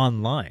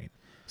online.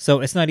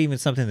 So it's not even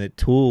something that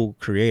Tool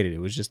created. It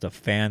was just a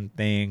fan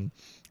thing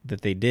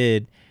that they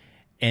did.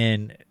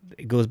 And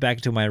it goes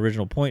back to my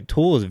original point.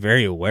 Tool is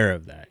very aware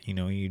of that.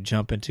 You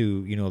jump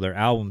into, their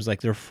albums,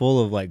 like they're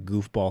full of like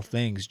goofball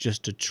things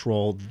just to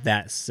troll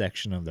that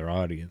section of their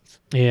audience.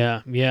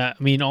 Yeah. I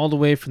mean, all the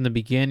way from the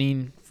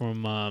beginning,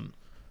 from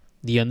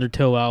the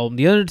Undertow album.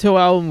 The Undertow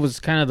album was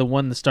kind of the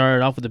one that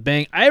started off with a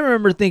bang. I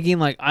remember thinking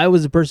like I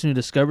was the person who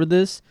discovered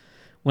this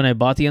when I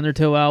bought the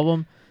Undertow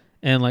album,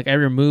 and like I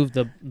removed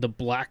the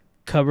black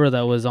cover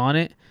that was on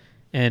it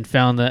and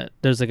found that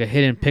there's like a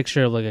hidden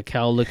picture of like a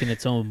cow licking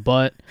its own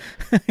butt.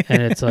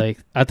 And it's like,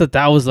 I thought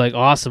that was like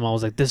awesome. I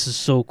was like, this is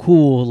so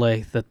cool,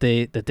 like that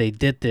they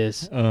did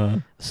this.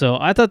 So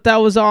I thought that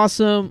was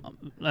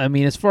awesome. I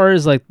mean, as far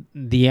as like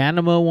the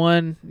Anima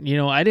one,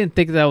 I didn't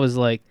think that was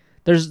like,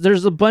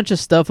 there's a bunch of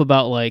stuff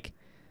about like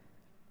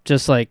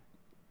just like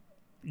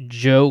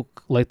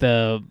joke, like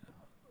the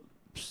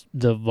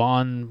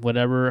Von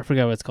whatever, I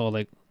forgot what it's called,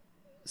 like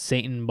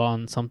Satan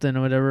Bon something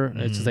or whatever.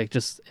 It's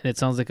just and it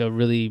sounds like a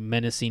really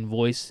menacing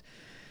voice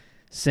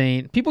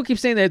saying, people keep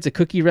saying that it's a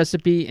cookie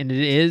recipe, and it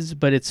is,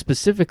 but it's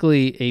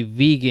specifically a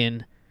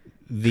vegan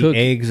the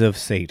eggs of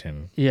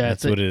Satan. Yeah,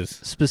 that's what it is.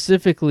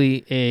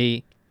 Specifically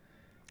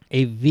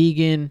a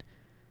vegan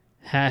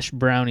hash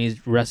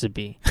brownies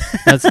recipe.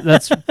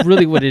 That's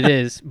really what it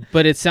is,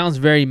 but it sounds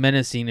very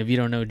menacing if you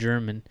don't know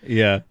German.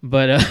 Yeah,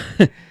 but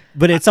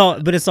but it's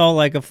all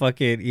like a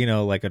fucking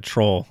like a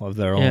troll of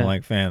their own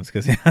like fans,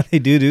 because they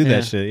do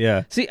that shit.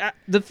 Yeah. See, I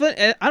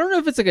don't know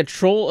if it's like a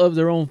troll of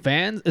their own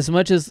fans as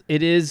much as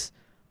it is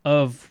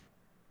of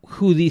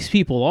who these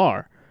people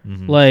are.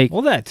 Like,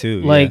 well, that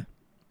too. Like,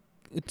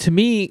 to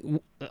me,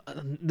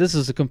 this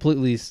is a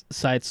completely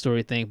side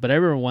story thing, but I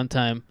remember one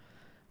time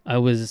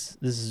this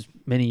is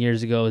many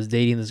years ago, I was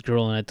dating this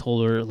girl, and I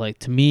told her, like,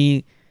 to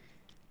me,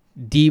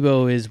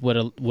 Debo is what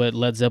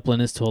Led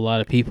Zeppelin is to a lot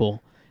of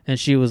people. And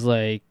she was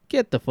like,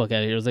 get the fuck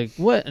out of here. I was like,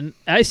 what? And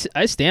I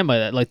stand by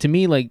that. Like, to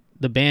me, like,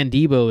 the band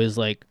Debo is,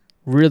 like,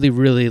 really,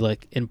 really,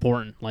 like,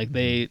 important. Like,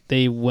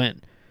 they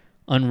went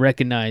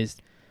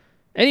unrecognized.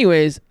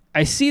 Anyways,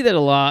 I see that a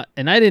lot,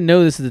 and I didn't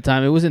know this at the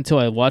time. It wasn't until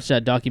I watched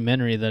that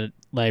documentary that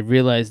I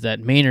realized that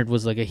Maynard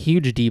was, like, a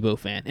huge Debo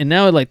fan. And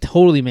now it, like,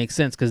 totally makes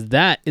sense, because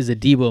that is a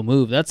Debo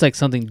move. That's, like,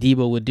 something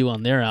Debo would do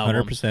on their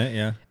album. 100%,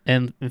 yeah.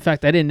 And, in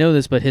fact, I didn't know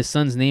this, but his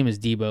son's name is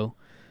Debo.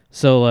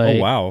 So, like... Oh,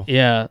 wow.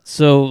 Yeah,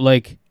 so,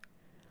 like...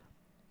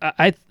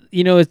 I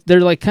you know,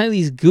 they're, like, kind of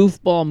these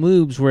goofball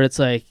moves where it's,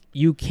 like,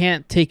 you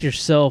can't take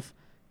yourself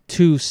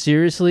too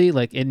seriously.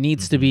 Like, it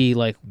needs to be,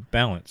 like...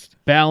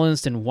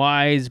 Balanced and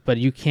wise, but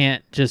you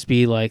can't just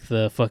be, like,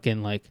 the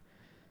fucking, like...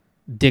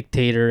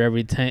 dictator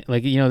every time,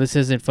 like, you know, this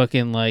isn't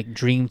fucking like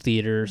Dream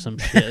Theater or some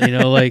shit, you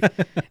know, like,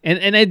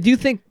 and I do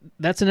think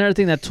that's another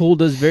thing that Tool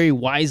does very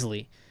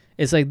wisely.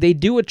 It's like they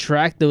do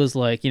attract those,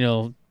 like, you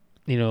know,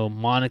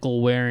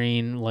 monocle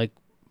wearing, like,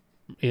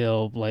 you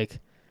know, like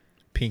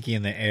pinky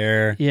in the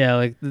air. Yeah,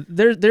 like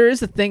there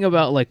is a thing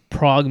about like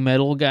prog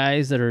metal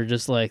guys that are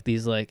just like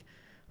these like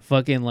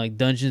fucking like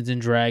Dungeons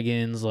and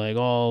Dragons, like,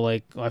 oh,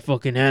 like I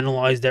fucking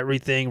analyzed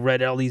everything,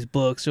 read all these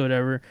books or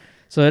whatever.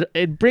 So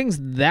it brings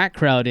that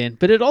crowd in,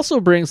 but it also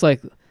brings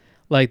like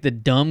the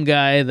dumb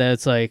guy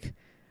that's like,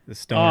 the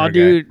stoner guy.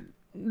 Dude,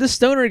 the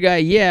stoner guy,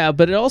 yeah.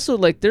 But it also,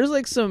 like, there's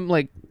like some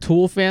like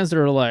Tool fans that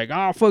are like,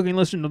 oh, fucking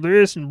listen to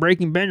this and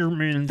Breaking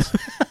Benjamins,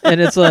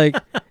 and it's like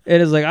I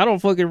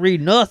don't fucking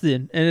read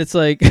nothing, and it's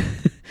like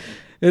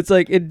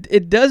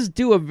it does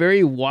do a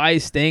very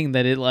wise thing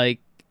that it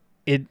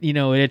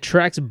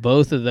attracts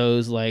both of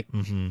those like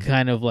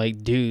kind of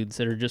like dudes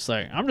that are just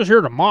like, I'm just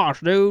here to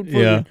mosh, dude.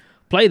 Fucking, yeah.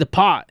 Play the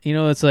pot, you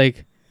know. It's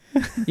like,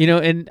 you know,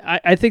 and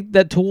I think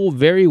that Tool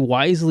very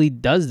wisely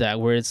does that,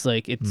 where it's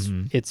like it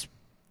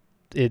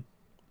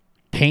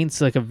paints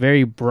like a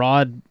very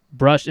broad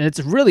brush, and it's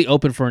really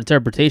open for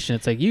interpretation.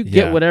 It's like you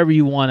get whatever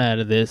you want out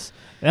of this.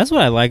 That's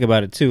what I like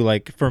about it too.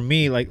 Like for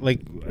me, like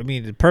I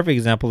mean, the perfect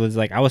example is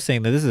like I was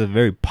saying that this is a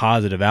very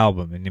positive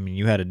album, and I mean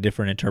you had a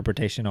different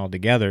interpretation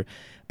altogether.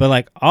 But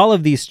like all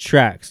of these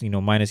tracks, you know,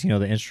 minus, you know,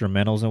 the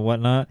instrumentals and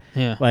whatnot,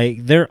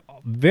 like they're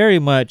very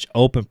much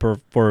open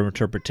for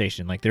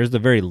interpretation. Like there's the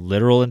very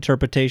literal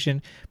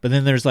interpretation, but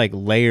then there's like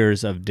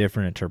layers of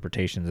different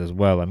interpretations as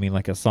well. I mean,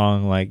 like a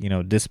song like, you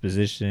know,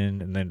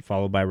 Disposition and then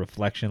followed by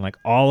Reflection, like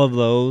all of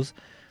those,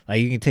 like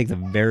you can take the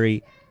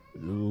very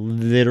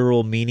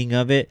literal meaning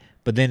of it,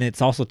 but then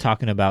it's also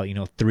talking about, you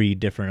know, 3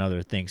 different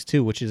other things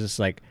too, which is just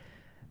like,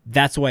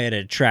 that's why it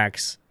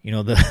attracts, you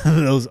know,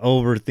 those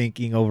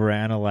overthinking,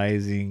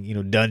 overanalyzing, you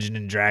know, Dungeon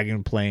and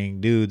Dragon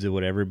playing dudes or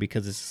whatever,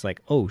 because it's just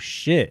like, oh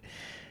shit,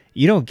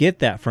 you don't get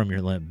that from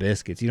your Limp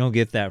Bizkits, you don't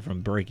get that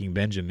from Breaking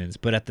Benjamins,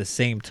 but at the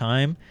same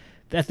time,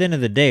 at the end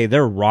of the day,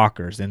 they're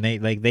rockers, and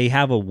they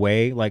have a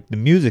way, like the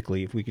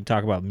musically, if we could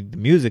talk about the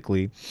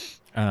musically,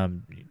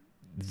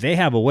 they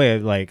have a way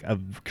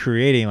of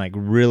creating like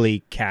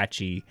really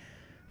catchy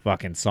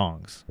fucking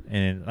songs.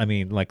 And I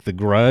mean, like The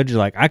Grudge,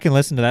 like I can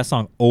listen to that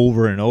song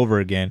over and over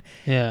again.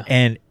 Yeah.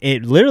 And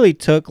it literally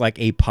took like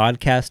a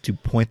podcast to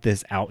point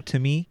this out to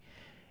me.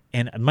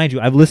 And mind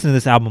you, I've listened to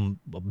this album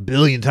a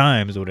billion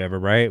times or whatever,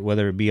 right?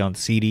 Whether it be on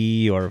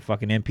CD or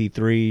fucking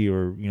MP3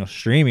 or, you know,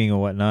 streaming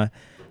or whatnot.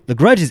 The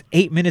Grudge is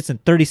 8 minutes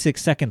and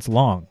 36 seconds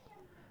long.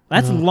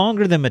 That's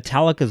longer than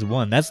Metallica's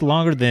One. That's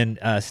longer than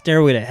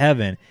Stairway to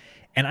Heaven.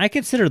 And I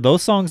consider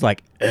those songs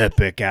like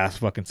epic ass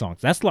fucking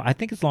songs. I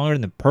think it's longer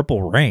than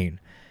Purple Rain.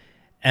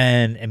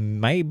 And it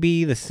might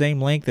be the same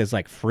length as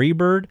like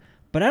Freebird,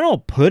 but I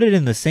don't put it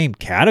in the same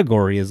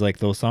category as like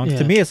those songs. Yeah.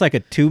 To me, it's like a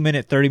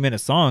 2-minute,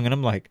 30-minute song. And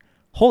I'm like,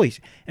 holy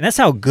and that's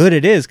how good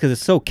it is, because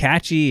it's so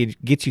catchy.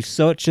 It gets you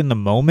such in the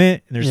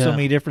moment. And there's so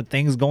many different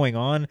things going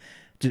on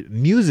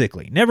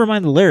musically. Never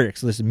mind the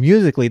lyrics. Listen,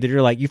 musically, that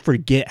you're like, you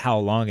forget how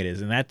long it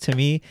is. And that to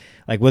me,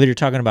 like whether you're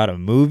talking about a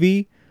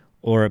movie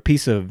or a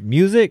piece of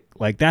music,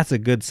 like that's a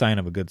good sign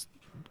of a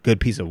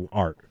good piece of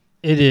art.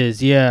 It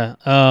is, yeah.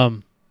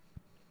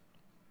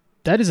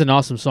 That is an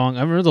awesome song.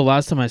 I remember the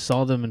last time I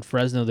saw them in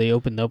Fresno, they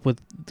opened up with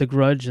The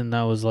Grudge, and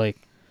that was like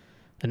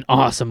an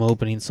awesome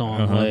opening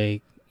song.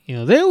 Like, you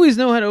know, they always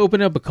know how to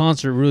open up a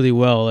concert really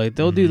well. Like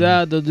they'll do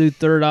that. They'll do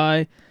Third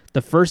Eye.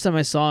 The first time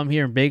I saw them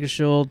here in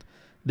Bakersfield,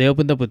 they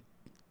opened up with,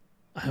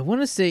 I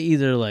want to say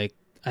either like,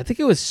 I think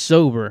it was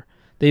Sober.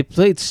 They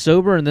played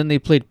Sober, and then they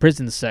played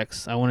Prison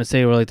Sex. I want to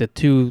say were like the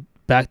 2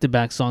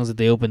 back-to-back songs that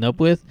they opened up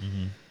with.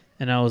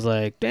 And I was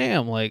like,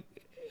 damn, like,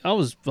 I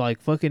was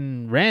like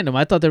fucking random.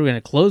 I thought they were going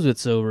to close with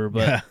Sober,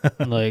 but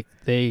like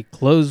they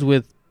closed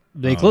with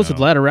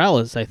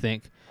Lateralus, I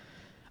think.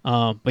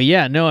 But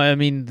yeah, no, I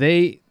mean,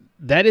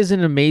 that is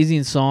an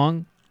amazing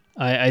song.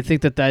 I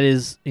think that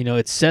is, you know,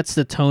 it sets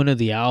the tone of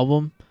the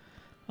album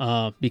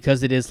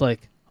because it is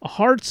like a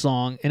hard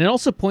song, and it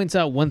also points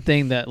out one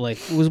thing that like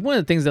was one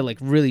of the things that like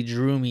really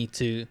drew me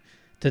to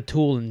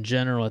Tool in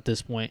general at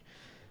this point.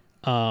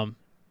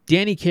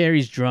 Danny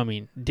Carey's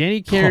drumming.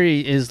 Danny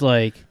Carey is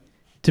like,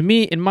 to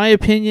me, in my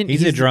opinion,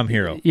 he's a drum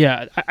hero.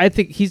 Yeah, I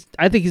think he's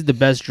the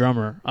best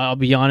drummer. I'll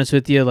be honest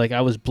with you. Like I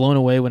was blown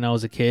away when I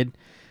was a kid.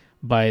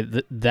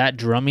 that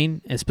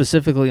drumming, and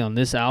specifically on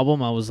this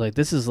album. I was like,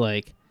 this is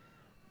like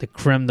the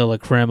creme de la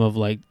creme of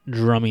like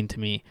drumming to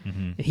me.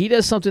 Mm-hmm. He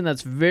does something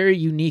that's very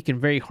unique and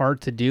very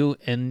hard to do,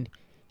 and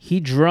he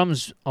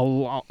drums a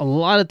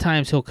lot of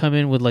times. He'll come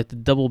in with like the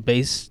double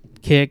bass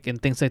kick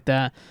and things like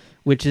that,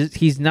 which is,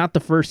 he's not the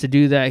first to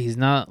do that. He's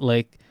not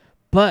like,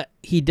 but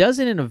he does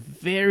it in a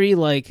very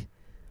like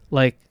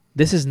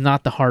this is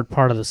not the hard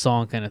part of the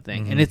song kind of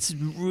thing. Mm-hmm. And it's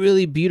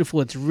really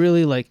beautiful. It's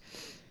really like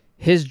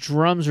his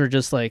drums are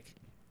just like,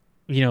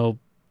 you know,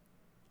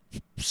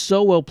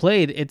 so well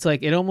played. It's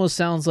like, it almost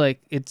sounds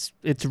like it's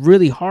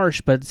really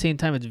harsh, but at the same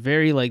time it's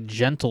very like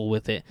gentle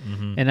with it.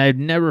 Mm-hmm. And I've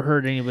never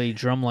heard anybody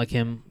drum like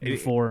him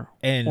before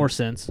or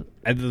since.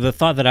 The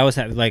thought that I was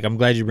having, like, I'm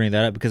glad you bring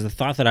that up, because the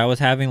thought that I was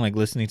having, like,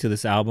 listening to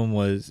this album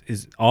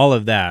is all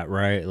of that,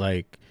 right?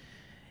 Like,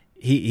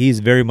 he's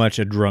very much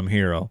a drum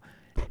hero.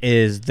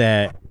 Is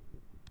that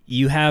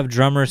you have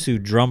drummers who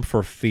drum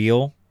for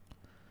feel,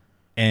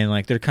 and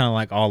like they're kind of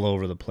like all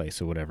over the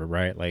place or whatever,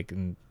 right? Like,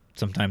 and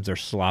sometimes they're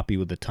sloppy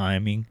with the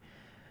timing,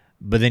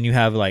 but then you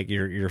have like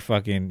your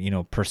fucking, you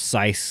know,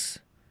 precise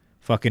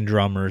fucking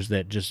drummers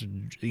that just,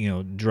 you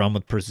know, drum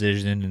with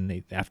precision, and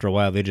they, after a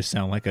while they just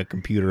sound like a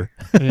computer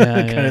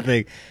kind of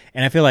thing.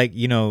 And I feel like,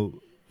 you know,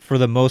 for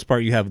the most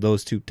part you have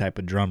those two type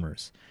of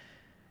drummers.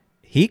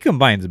 He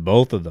combines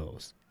both of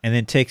those and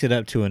then takes it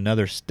up to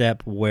another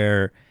step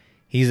where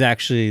he's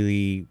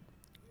actually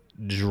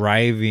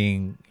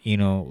driving, you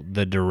know,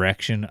 the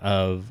direction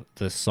of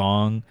the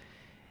song,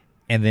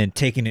 and then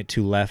taking it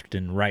to left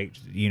and right,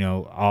 you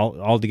know,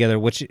 all together,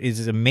 which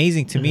is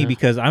amazing to me,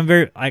 because I'm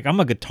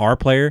a guitar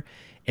player,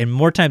 and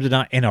more times than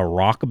not in a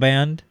rock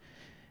band,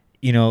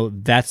 you know,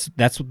 that's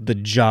the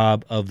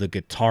job of the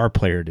guitar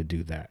player to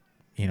do that,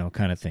 you know,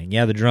 kind of thing.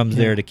 Yeah, the drum's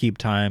there to keep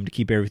time, to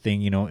keep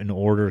everything, you know, in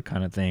order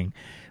kind of thing,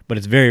 but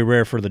it's very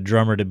rare for the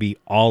drummer to be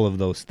all of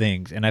those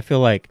things. And I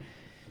feel like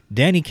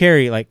Danny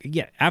Carey, like,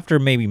 yeah, after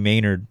maybe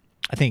Maynard,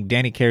 I think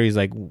Danny Carey's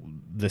like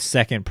the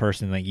second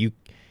person. Like,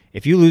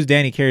 if you lose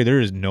Danny Carey,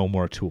 there is no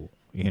more Tool,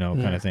 you know,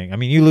 kind of thing. I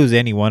mean, you lose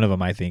any one of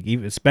them, I think,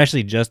 even,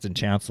 especially Justin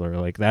Chancellor.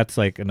 Like, that's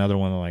like another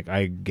one that, like,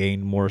 I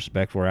gained more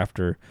respect for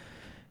after,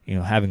 you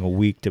know, having a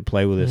week to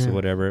play with this or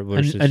whatever.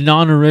 Versus, a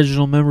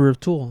non-original member of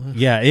Tool.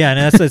 Yeah, and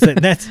that's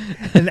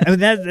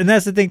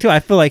the thing too.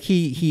 I feel like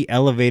he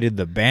elevated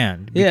the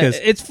band. Because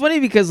it's funny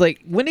because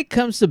like when it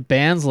comes to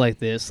bands like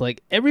this,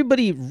 like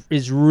everybody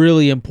is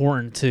really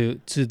important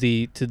to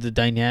the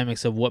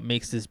dynamics of what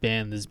makes this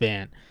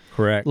band.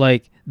 Correct.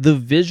 Like the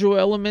visual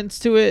elements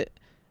to it.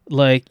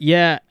 Like,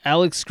 yeah,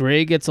 Alex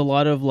Gray gets a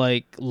lot of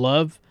like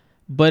love,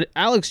 but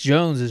Alex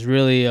Jones is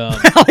really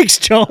Alex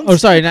Jones. Oh,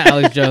 sorry, not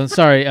Alex Jones.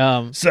 Sorry.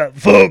 So,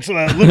 folks,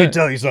 let me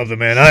tell you something,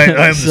 man. I'm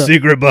the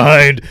secret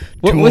behind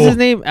Tool. What's his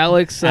name?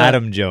 Alex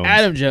Adam Jones.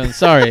 Adam Jones.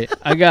 Sorry,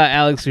 I got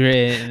Alex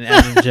Gray and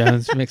Adam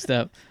Jones mixed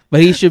up,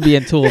 but he should be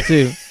in Tool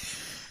too.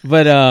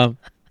 But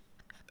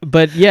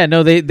yeah,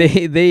 no,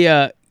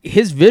 they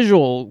his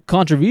visual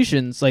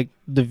contributions, like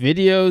the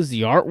videos,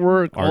 the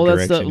artwork, all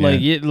that stuff,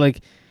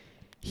 like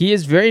he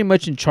is very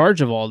much in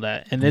charge of all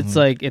that, and it's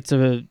like it's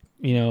a,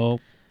 you know.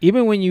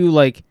 Even when you,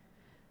 like,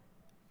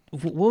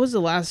 what was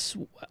the last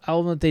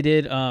album that they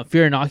did?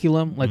 Fear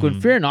Inoculum? Like, when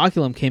Fear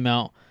Inoculum came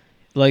out,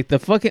 like,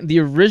 the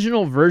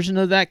original version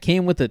of that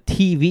came with a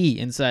TV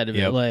inside of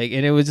it. Like,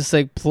 and it was just,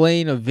 like,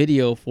 playing a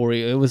video for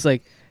you. It was,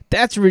 like,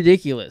 that's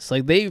ridiculous.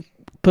 Like, they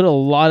put a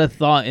lot of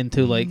thought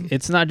into, like,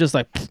 it's not just,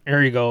 like,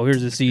 here you go,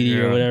 here's a CD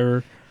or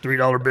whatever.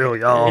 $3 bill,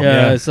 y'all.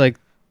 Yeah, it's like,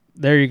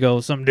 there you go.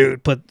 Some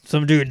dude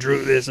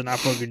drew this and I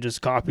fucking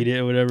just copied it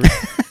or whatever.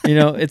 You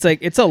know, it's like,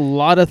 it's a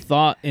lot of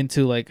thought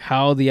into like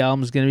how the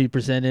album's going to be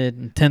presented.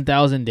 In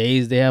 10,000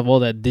 Days, they have all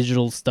that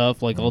digital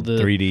stuff, like all the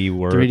 3D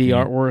work, 3D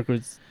artwork,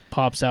 which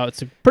pops out.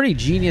 It's a pretty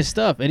genius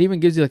stuff. It even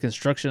gives you like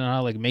instruction on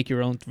how like make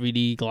your own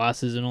 3D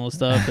glasses and all this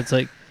stuff. It's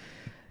like,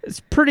 it's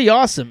pretty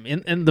awesome.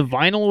 And the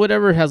vinyl,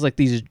 whatever, has like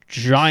these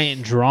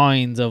giant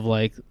drawings of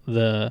like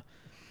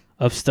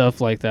of stuff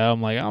like that.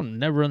 I'm like, I'll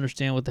never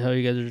understand what the hell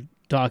you guys are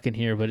talking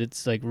here, but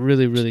it's like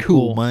really, really it's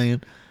cool,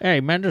 man. Hey,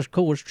 man, that's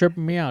cool. It's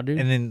tripping me out, dude.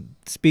 And then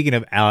speaking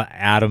of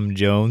Adam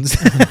Jones,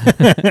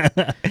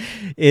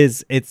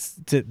 it's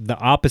the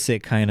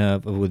opposite kind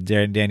of with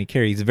Danny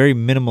Carey. He's very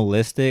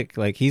minimalistic.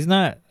 Like, he's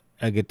not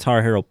a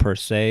guitar hero per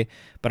se,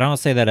 but I don't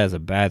say that as a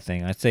bad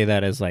thing. I say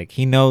that as like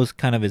he knows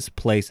kind of his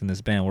place in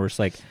this band. Where it's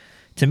like,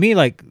 to me,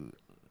 like,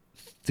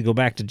 to go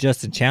back to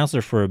Justin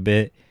Chancellor for a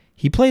bit,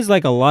 he plays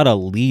like a lot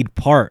of lead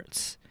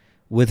parts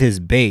with his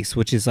bass,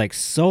 which is like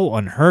so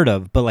unheard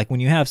of. But like when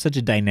you have such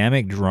a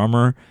dynamic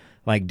drummer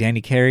like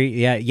Danny Carey,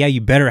 yeah,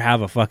 you better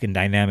have a fucking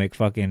dynamic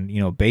fucking,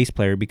 you know, bass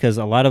player, because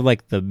a lot of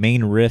like the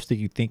main riffs that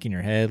you think in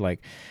your head,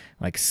 like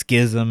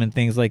Schism and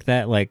things like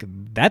that, like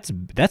that's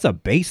a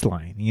bass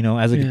line, you know.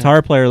 As a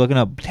guitar player looking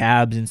up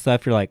tabs and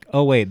stuff, you're like,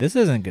 oh wait, this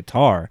isn't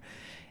guitar.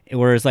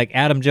 Whereas like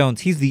Adam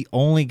Jones, he's the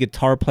only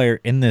guitar player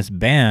in this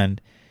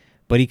band,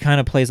 but he kind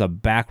of plays a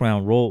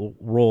background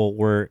role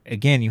where,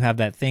 again, you have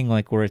that thing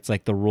like where it's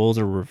like the roles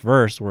are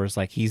reversed, where it's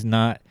like he's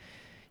not,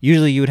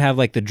 usually you would have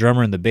like the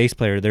drummer and the bass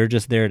player. They're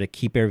just there to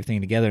keep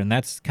everything together, and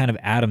that's kind of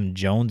Adam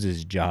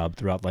Jones's job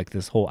throughout like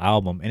this whole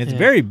album. And it's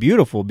very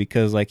beautiful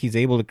because like he's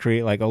able to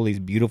create like all these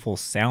beautiful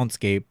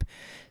soundscapes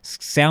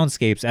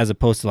as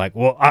opposed to like,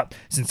 well,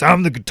 since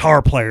I'm the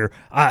guitar player,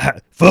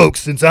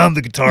 since I'm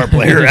the guitar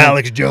player,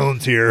 Alex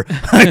Jones here,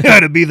 I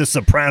gotta be the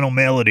soprano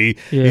melody.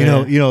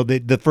 Yeah. You know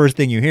the first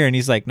thing you hear, and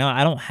he's like, no,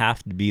 I don't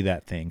have to be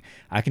that thing.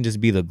 I can just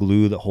be the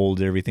glue that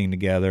holds everything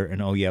together.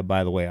 And oh yeah,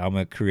 by the way, I'm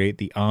gonna create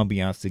the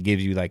ambiance that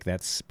gives you like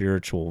that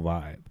spiritual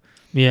vibe.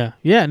 Yeah,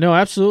 no,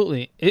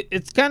 absolutely.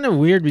 It's kind of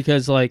weird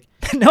because like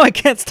no, I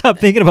can't stop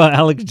thinking about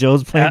Alex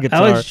Jones playing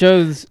guitar. Alex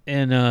Jones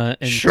and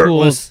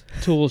shirtless.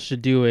 Tools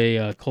should do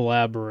a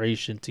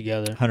collaboration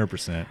together.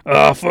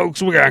 100%.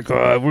 Folks, we're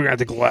gonna have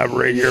to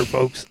collaborate here,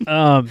 folks.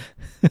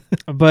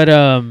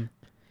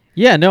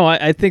 Yeah, no,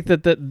 I think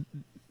that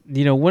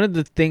one of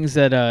the things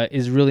that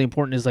is really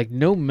important is like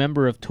no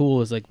member of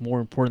Tool is like more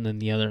important than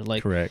the other.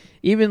 Like, correct.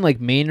 Even like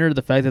Maynard,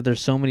 the fact that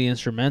there's so many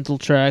instrumental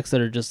tracks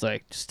that are just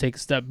like just take a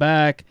step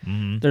back.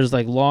 Mm-hmm. There's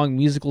like long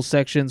musical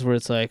sections where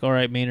it's like, all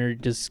right,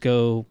 Maynard, just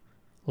go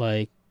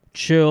like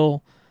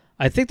chill.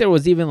 I think there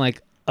was even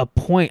like a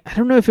point. I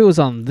don't know if it was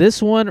on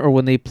this one or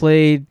when they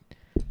played.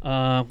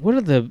 What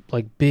are the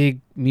like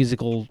big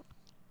musical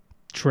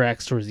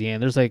tracks towards the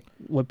end? There's like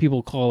what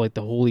people call like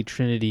the Holy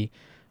Trinity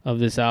of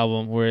this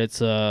album, where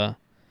it's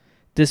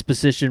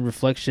disposition,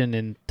 reflection,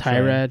 and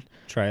tirade.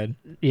 Triad.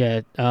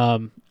 Yeah.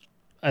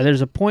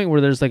 There's a point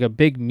where there's like a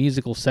big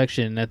musical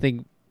section, and I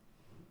think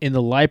in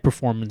the live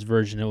performance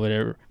version or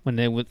whatever, when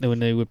they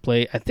would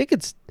play, I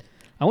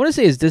want to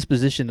say it's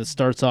disposition that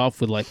starts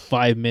off with like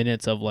 5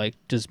 minutes of like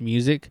just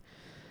music,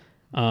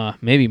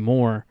 maybe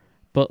more,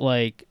 but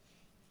like.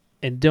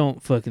 And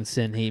don't fucking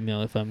send hate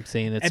mail if I'm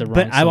saying that's the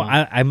wrong song.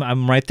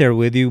 I'm right there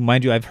with you.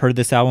 Mind you, I've heard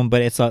this album,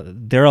 but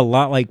they're a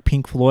lot like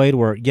Pink Floyd,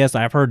 where, yes,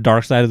 I've heard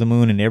Dark Side of the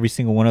Moon and every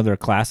single one of their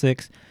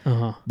classics,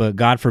 but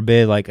God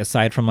forbid, like,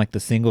 aside from, like, the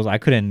singles, I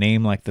couldn't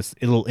name, like, the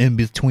little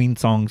in-between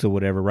songs or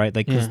whatever, right?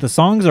 Like, 'cause the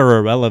songs are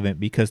irrelevant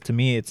because, to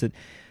me, it's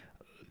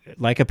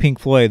like a Pink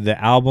Floyd, the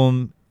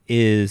album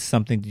is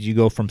something that you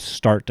go from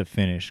start to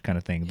finish kind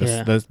of thing.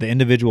 The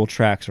individual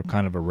tracks are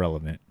kind of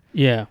irrelevant.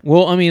 Yeah.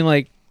 Well, I mean,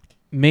 like,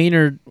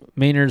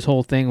 Maynard's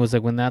whole thing was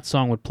like when that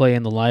song would play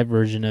in the live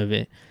version of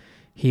it,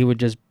 he would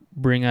just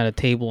bring out a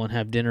table and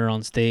have dinner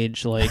on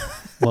stage, like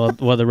while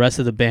the rest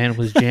of the band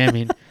was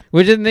jamming.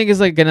 Which I think is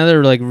like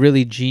another like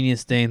really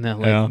genius thing that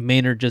like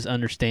Maynard just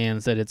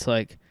understands that it's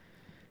like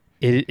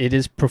it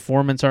is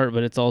performance art,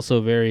 but it's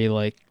also very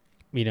like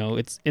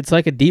it's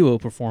like a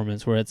Devo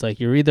performance where it's like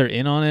you're either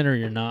in on it or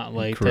you're not,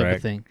 like type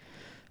of thing.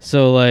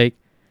 So like.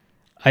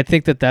 I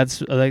think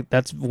that's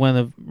one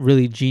of the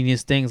really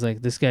genius things.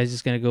 Like this guy's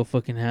just gonna go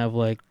fucking have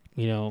like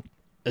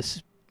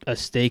a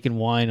steak and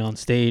wine on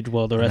stage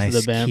while the rest of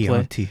the band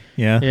play.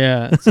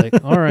 Yeah. It's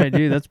like, all right,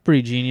 dude, that's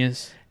pretty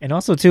genius. And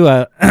also too,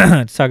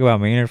 to talk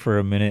about Maynard for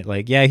a minute.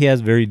 Like, yeah, he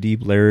has very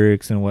deep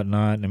lyrics and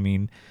whatnot. I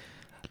mean,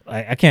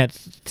 I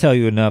can't tell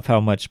you enough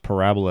how much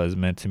Parabola has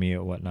meant to me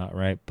and whatnot,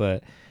 right?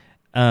 But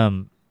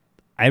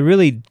I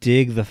really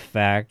dig the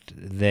fact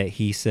that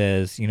he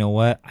says, you know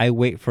what, I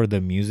wait for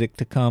the music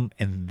to come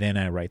and then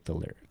I write the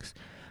lyrics.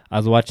 I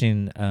was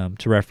watching,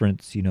 to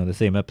reference, the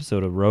same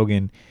episode of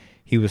Rogan,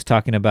 he was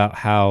talking about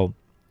how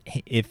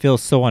it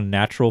feels so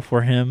unnatural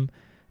for him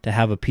to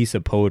have a piece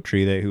of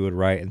poetry that he would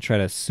write and try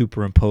to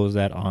superimpose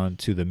that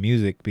onto the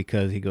music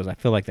because he goes, I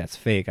feel like that's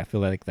fake. I feel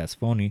like that's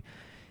phony.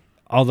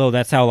 Although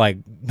that's how like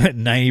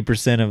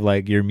 90% of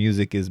like your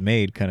music is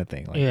made, kind of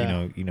thing.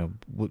 Like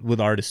with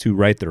artists who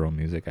write their own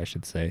music, I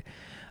should say.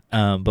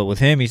 But with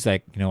him, he's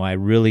like, I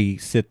really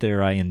sit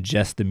there, I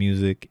ingest the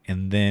music,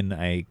 and then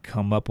I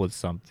come up with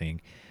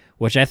something,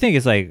 which I think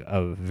is like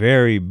a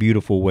very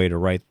beautiful way to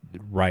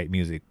write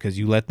music because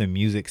you let the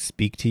music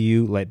speak to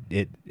you, let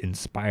it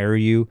inspire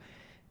you,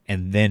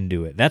 and then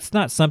do it. That's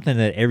not something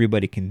that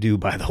everybody can do,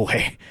 by the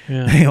way.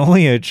 Yeah.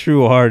 Only a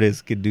true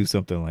artist could do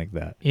something like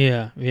that.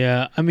 Yeah.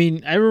 I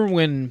mean, I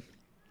remember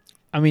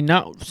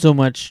not so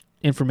much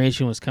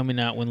information was coming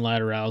out when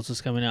Lateralus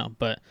was coming out,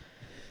 but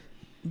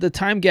the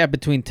time gap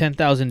between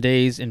 10,000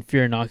 Days and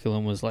Fear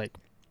Inoculum was like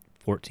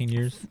 14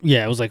 years.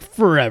 Yeah, it was like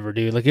forever,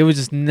 dude. Like it was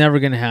just never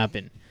gonna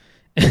happen.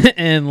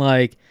 And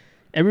like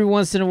every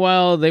once in a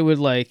while, they would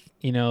like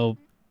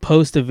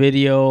post a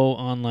video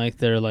on like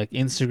their like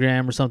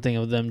Instagram or something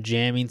of them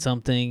jamming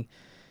something,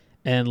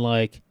 and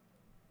like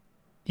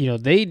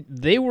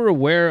they were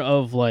aware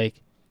of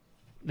like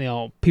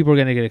people are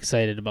gonna get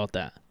excited about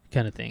that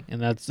kind of thing,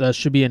 and that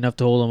should be enough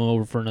to hold them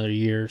over for another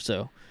year or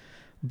so.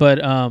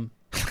 But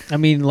I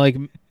mean, like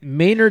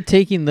Maynard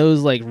taking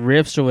those like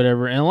riffs or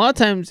whatever, and a lot of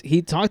times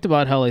he talked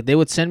about how like they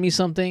would send me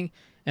something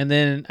and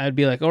then I'd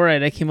be like, all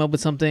right, I came up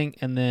with something,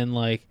 and then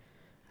like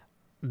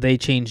they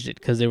changed it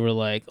because they were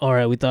like, all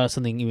right, we thought of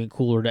something even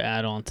cooler to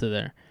add on to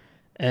there.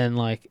 And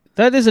like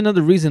that is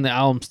another reason the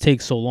albums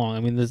take so long. I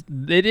mean,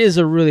 it is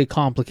a really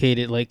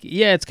complicated, like,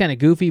 yeah, it's kind of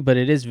goofy, but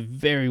it is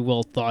very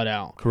well thought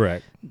out.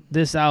 Correct.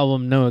 This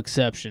album, no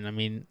exception. I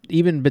mean,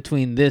 even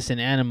between this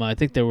and Anima, I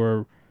think there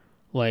were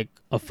like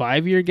a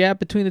 5-year gap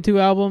between the two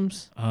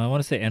albums. I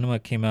want to say Enema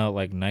came out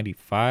like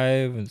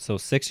 95, and so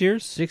 6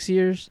 years. 6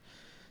 years.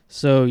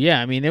 So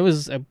yeah, I mean, it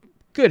was a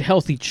good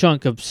healthy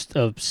chunk of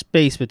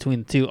space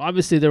between the two.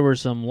 Obviously, there were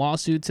some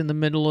lawsuits in the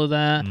middle of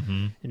that,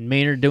 and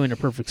Maynard doing A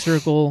Perfect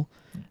Circle,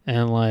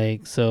 and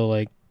like so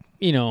like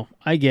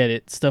I get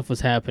it, stuff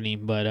was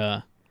happening, but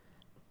I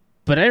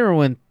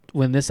remember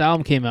when this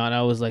album came out,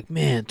 I was like,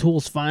 man,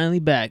 Tool's finally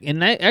back.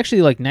 And I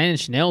actually like 9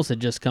 Inch Nails had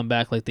just come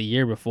back like the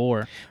year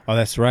before. Oh,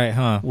 that's right,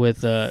 huh? With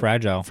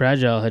Fragile.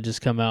 Fragile had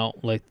just come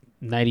out like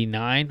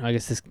 99, I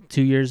guess this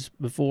 2 years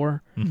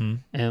before.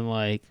 And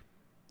like,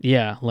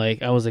 yeah,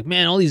 like I was like,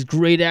 man, all these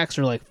great acts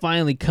are like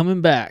finally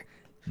coming back.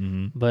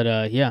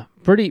 But yeah,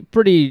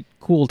 pretty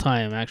cool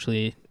time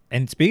actually.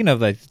 And speaking of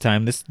like the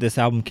time, this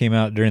album came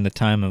out during the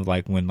time of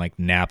like when like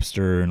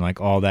Napster and like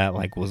all that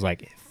like was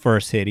like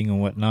first hitting and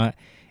whatnot.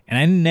 And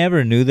I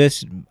never knew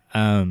this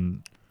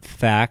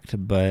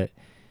fact, but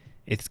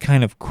it's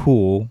kind of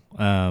cool.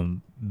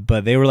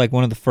 But they were like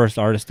one of the first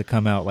artists to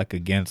come out like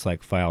against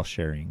like file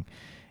sharing.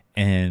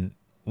 And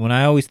when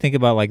I always think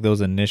about like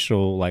those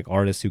initial like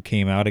artists who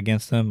came out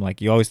against them,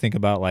 like you always think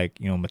about like,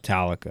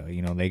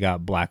 Metallica, they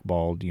got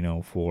blackballed,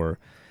 for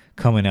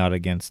coming out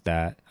against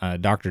that.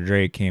 Dr.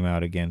 Dre came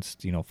out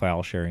against,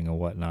 file sharing and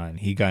whatnot, and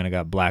he kind of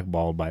got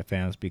blackballed by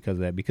fans because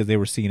of that, because they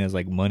were seen as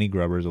like money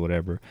grubbers or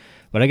whatever.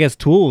 But I guess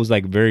Tool was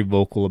like very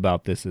vocal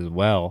about this as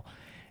well,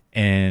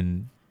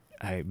 and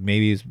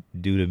maybe it's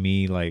due to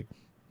me like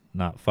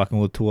not fucking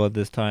with Tool at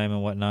this time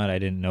and whatnot. I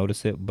didn't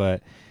notice it,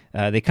 but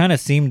they kind of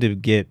seemed to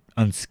get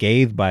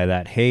unscathed by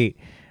that hate.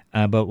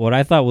 But what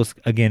I thought was,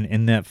 again,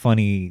 in that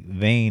funny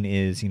vein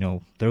is,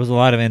 there was a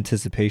lot of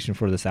anticipation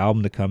for this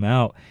album to come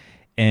out.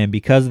 And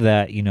because of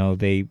that,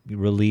 they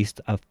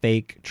released a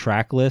fake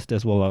track list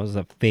as well as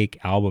a fake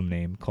album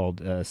name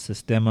called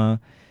Systema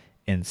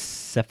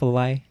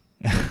Encephali.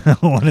 I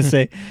want to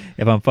say,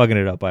 if I'm fucking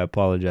it up, I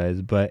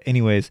apologize. But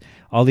anyways,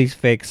 all these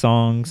fake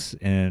songs,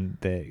 and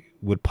they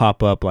would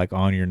pop up like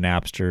on your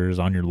Napsters,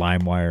 on your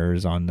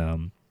LimeWires,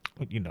 on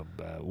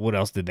what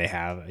else did they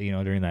have?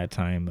 During that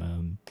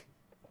time,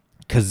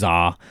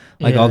 Kazaa,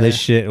 like all this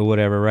shit or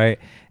whatever, right?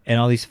 And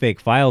all these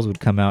fake files would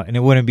come out, and it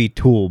wouldn't be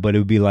Tool, but it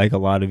would be like a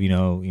lot of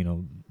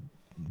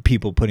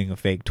people putting a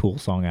fake Tool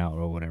song out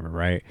or whatever,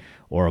 right?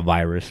 Or a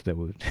virus that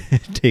would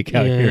take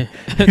out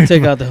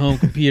take out the home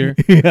computer,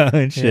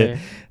 and shit.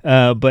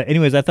 But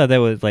anyways, I thought that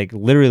was like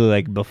literally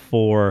like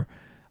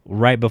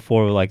right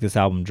before like this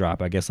album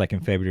dropped. I guess like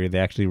in February they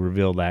actually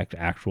revealed that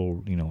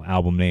actual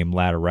album name,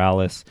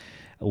 Lateralus,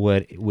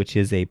 which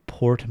is a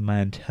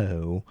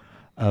portmanteau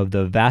of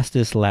the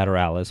vastus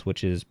lateralis,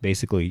 which is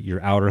basically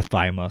your outer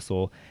thigh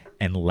muscle,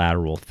 and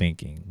lateral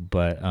thinking.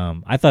 But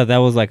I thought that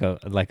was like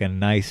a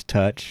nice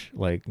touch,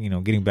 like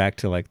getting back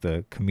to like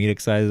the comedic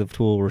side of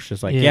Tool, where it's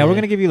just like, we're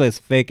gonna give you this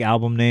fake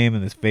album name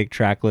and this fake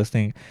track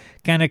listing,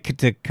 kind of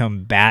to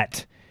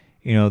combat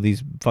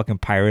these fucking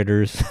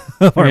pirators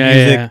of our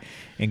music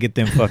and get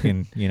them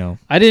fucking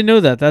I didn't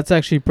know that. That's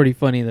actually pretty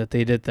funny that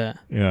they did that.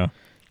 Yeah.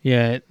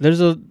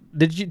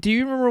 Do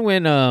you remember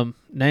when 9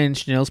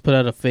 Inch Nails put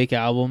out a fake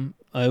album?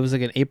 It was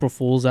like an April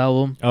Fool's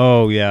album.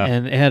 Oh, yeah.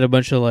 And it had a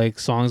bunch of like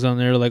songs on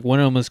there. Like one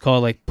of them was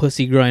called like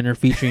Pussy Grinder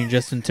featuring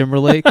Justin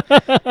Timberlake.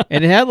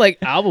 And it had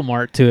like album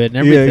art to it and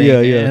everything.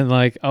 Yeah. And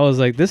like I was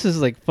like, this is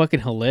like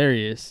fucking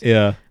hilarious.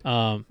 Yeah.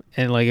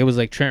 And like it was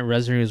like Trent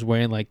Reznor was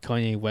wearing like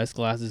Kanye West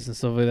glasses and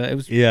stuff like that. It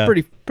was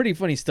pretty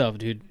funny stuff,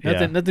 dude.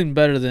 Nothing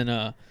better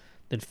than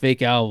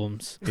fake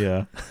albums.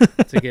 Yeah.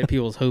 To get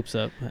people's hopes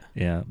up.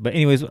 Yeah. But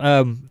anyways,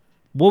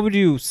 what would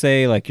you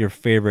say like your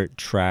favorite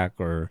track,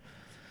 or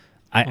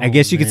I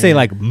guess you could say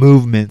like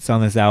movements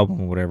on this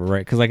album or whatever, right?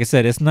 Because like I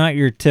said, it's not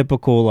your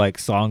typical like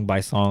song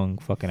by song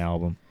fucking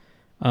album.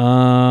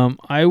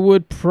 I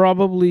would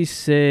probably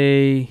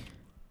say,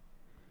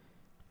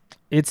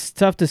 it's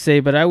tough to say,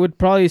 but I would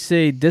probably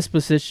say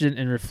Disposition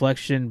and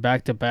Reflection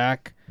back to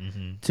back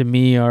to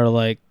me are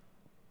like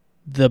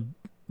the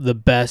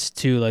best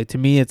too. Like to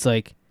me, it's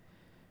like,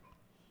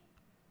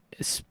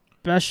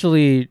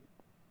 especially,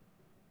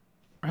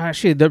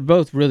 actually they're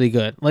both really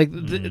good. Like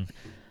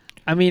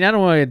I mean, I don't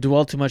want to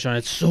dwell too much on it.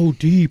 It's so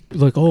deep.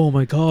 Like, oh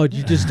my God,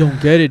 you just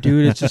don't get it,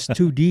 dude. It's just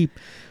too deep.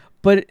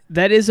 But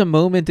that is a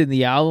moment in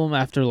the album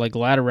after like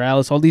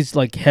Lateralis, all these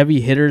like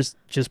heavy hitters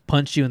just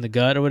punch you in the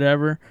gut or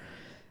whatever.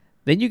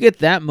 Then you get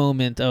that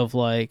moment of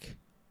like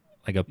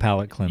a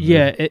palate cleanser.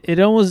 Yeah, it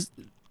almost,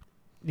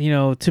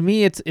 to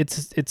me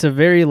it's a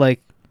very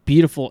like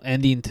beautiful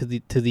ending to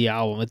the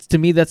album. It's, to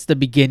me, that's the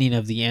beginning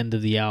of the end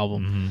of the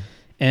album.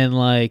 And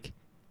like,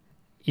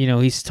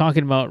 he's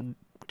talking about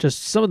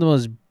just some of the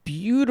most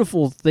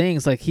beautiful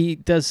things. Like he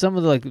does some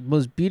of the like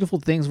most beautiful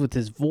things with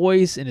his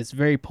voice, and it's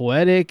very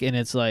poetic, and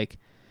it's like,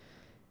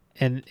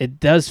 and it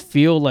does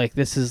feel like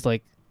this is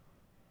like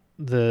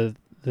the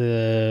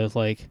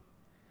like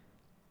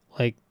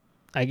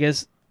I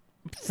guess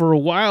for a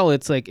while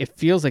it's like it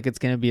feels like it's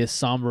gonna be a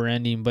somber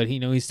ending, but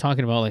he's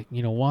talking about like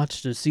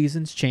watch the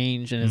seasons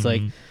change, and it's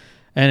like,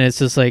 and it's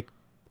just like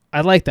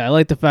I like that. I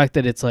like the fact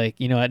that it's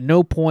like, at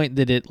no point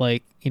did it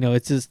like,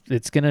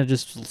 it's gonna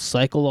just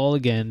cycle all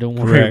again. Don't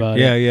worry about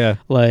it. Yeah.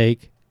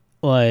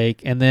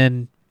 Like, and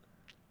then,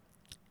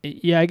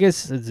 yeah, I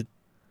guess it's a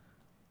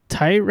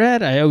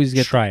Triad. I always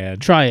get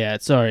Triad.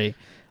 Sorry.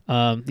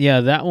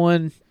 Yeah, that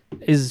one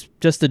is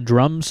just a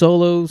drum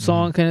solo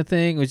song kind of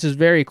thing, which is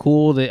very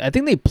cool. I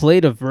think they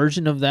played a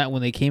version of that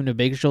when they came to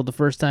Bakersfield the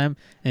first time,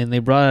 and they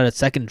brought out a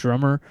second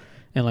drummer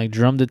and like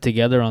drummed it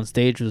together on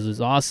stage, which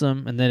was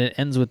awesome. And then it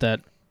ends with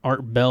that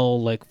Art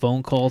Bell like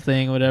phone call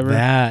thing or whatever.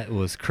 That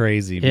was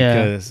crazy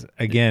because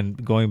again,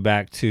 going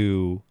back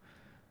to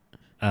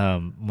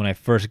when I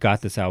first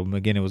got this album,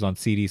 again, it was on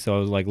CD, so I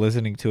was like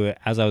listening to it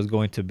as I was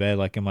going to bed,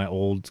 like in my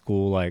old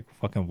school like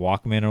fucking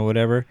Walkman or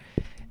whatever.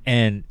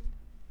 And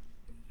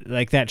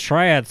like that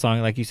Triad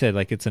song, like you said,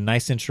 like it's a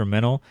nice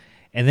instrumental,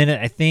 and then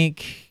I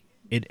think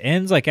it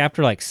ends like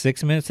after like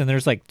 6 minutes, and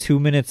there's like 2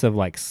 minutes of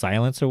like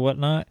silence or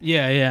whatnot.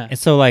 Yeah. And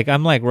so like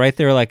I'm like right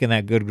there like in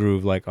that good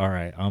groove, like all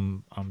right,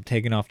 I'm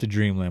taking off to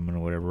Dreamland or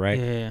whatever, right?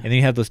 Yeah. And then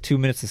you have those 2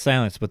 minutes of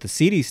silence, but the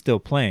CD's still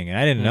playing, and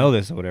I didn't know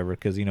this or whatever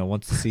because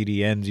once the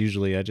CD ends,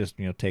 usually I just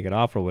take it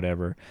off or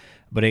whatever.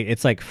 But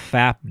it's like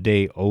Fap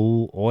de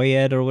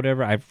Oyed or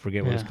whatever, I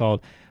forget what it's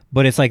called,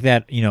 but it's like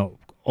that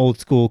old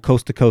school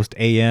coast to coast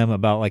AM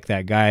about like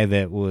that guy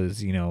that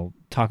was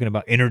talking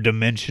about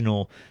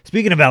interdimensional,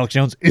 speaking of Alex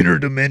Jones,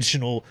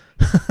 interdimensional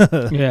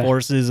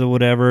forces or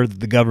whatever,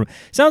 the government.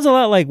 Sounds a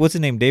lot like what's his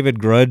name, David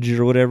Grudge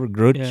or whatever,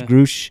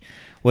 Grush,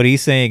 what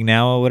he's saying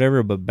now or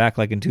whatever, but back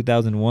like in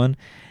 2001.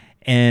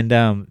 And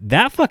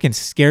that fucking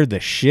scared the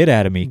shit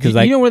out of me because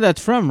you know where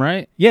that's from,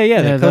 right? Yeah,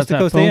 the coast to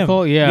coast AM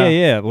call?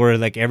 yeah, where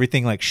like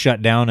everything like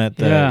shut down at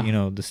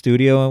the the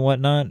studio and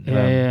whatnot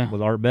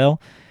with Art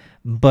Bell.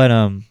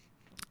 But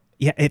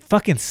yeah, it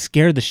fucking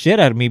scared the shit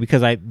out of me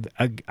because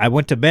I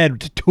went to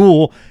bed to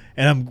Tool,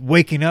 and I'm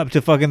waking up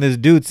to fucking this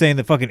dude saying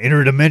that fucking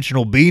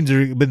interdimensional beings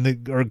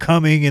are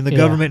coming, and the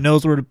government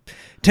knows where to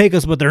take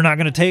us, but they're not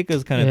going to take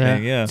us, kind of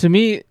thing. Yeah. To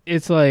me,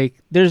 it's like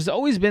there's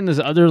always been this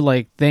other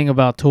like thing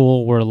about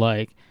Tool where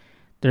like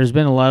there's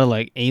been a lot of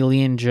like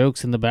alien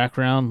jokes in the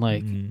background.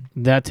 Like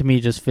that to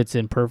me just fits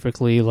in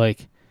perfectly.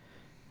 Like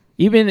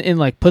even in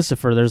like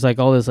Pussifer, there's like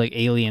all this like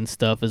alien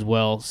stuff as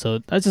well. So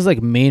that's just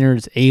like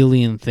Maynard's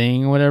alien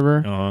thing or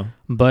whatever.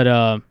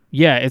 But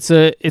yeah,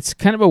 it's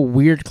kind of a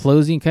weird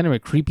closing, kind of a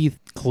creepy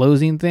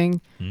closing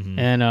thing.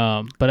 And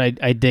but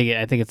I dig it.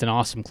 I think it's an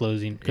awesome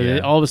closing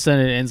because all of a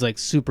sudden it ends like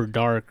super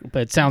dark,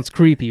 but it sounds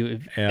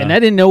creepy. And I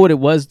didn't know what it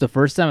was the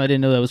first time. I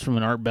didn't know that was from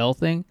an Art Bell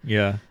thing.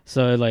 Yeah.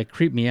 So it like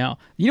creeped me out.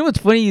 You know what's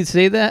funny you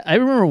say that? I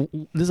remember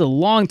this is a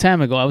long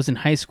time ago. I was in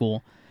high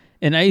school,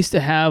 and I used to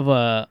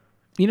have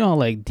you know how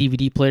like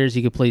DVD players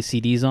you could play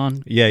CDs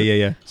on?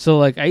 Yeah. So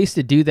like I used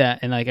to do that,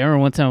 and like I remember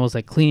one time I was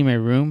like cleaning my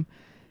room,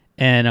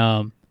 and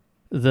Around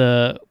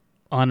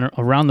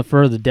the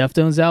Fur of the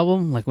Deftones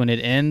album, like when it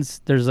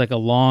ends, there's like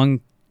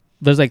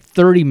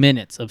 30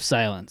 minutes of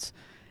silence,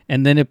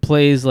 and then it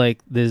plays like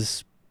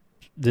this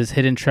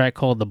hidden track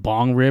called the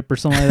Bong Rip or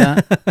something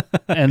like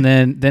that, and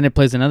then it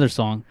plays another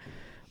song.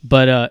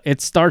 But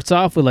it starts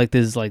off with like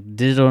this like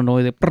digital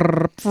noise, like,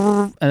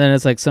 and then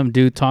it's like some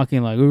dude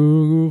talking like, "Oh,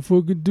 I'm gonna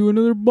fucking do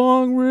another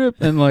bong rip,"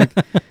 and like,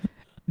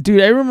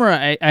 dude, I remember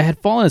I had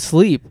fallen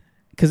asleep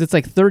because it's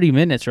like 30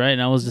 minutes, right?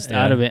 And I was just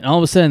out of it, and all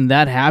of a sudden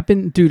that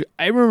happened, dude.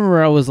 I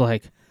remember I was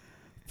like,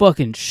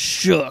 fucking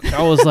shook.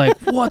 I was like,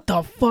 "What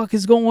the fuck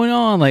is going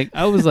on?" Like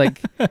I was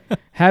like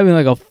having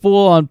like a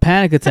full on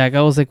panic attack.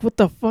 I was like, "What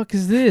the fuck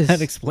is this?"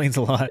 That explains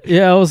a lot.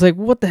 Yeah, I was like,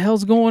 "What the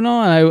hell's going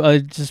on?" I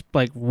just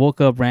like woke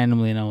up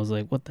randomly, and I was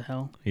like, "What the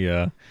hell?"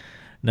 Yeah.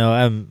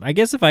 No, I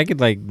guess if I could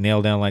like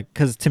nail down like,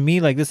 because to me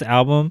like this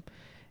album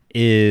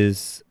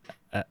is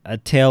a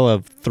tale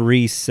of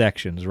 3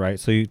 sections, right?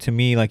 So to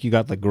me like you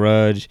got The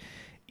Grudge,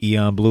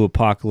 Eon, Blue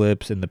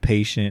Apocalypse, and The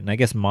Patient, and I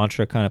guess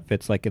Mantra kind of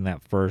fits like in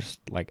that first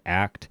like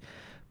act,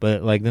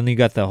 but like then you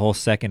got the whole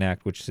second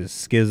act, which is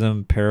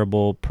Schism,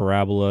 Parable,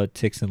 Parabola,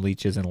 Ticks and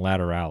Leeches, and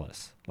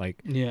Lateralis.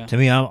 Like to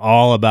me, I'm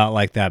all about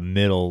like that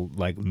middle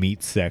like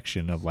meat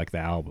section of like the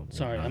album.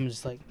 Sorry, I'm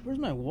just like, where's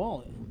my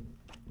wallet?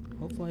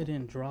 Hopefully I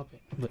didn't drop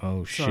it. But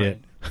oh sorry.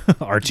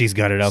 Shit, Archie's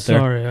got it out there.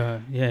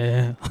 Sorry,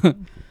 yeah.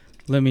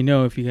 Let me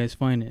know if you guys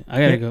find it. I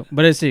gotta go,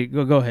 but I see.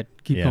 Go ahead,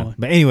 keep going.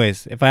 But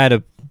anyways, if I had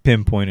to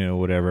pinpoint it or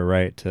whatever,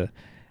 right?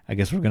 I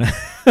guess we're gonna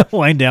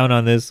wind down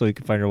on this so you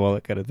can find your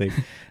wallet, kind of thing.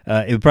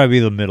 It would probably be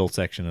the middle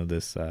section of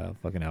this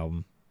fucking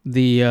album.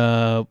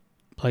 The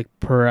like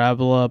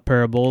Parabola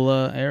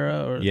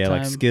era, or time?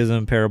 Like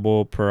Schism,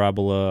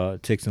 Parabola,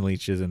 Ticks and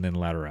Leeches, and then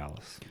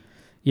Lateralis.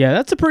 Yeah,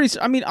 that's a pretty.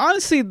 I mean,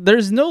 honestly,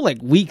 there's no like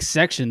weak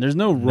section. There's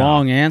no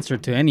wrong answer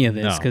to any of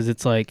this because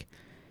it's like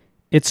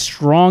it's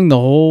strong the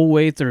whole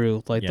way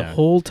through. Like the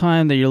whole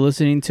time that you're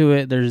listening to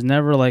it, there's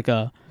never like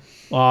I'm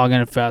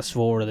gonna fast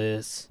forward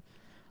this.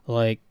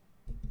 Like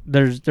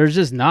there's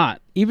just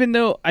not. Even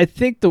though I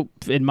think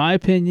in my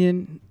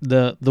opinion,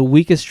 the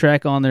weakest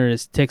track on there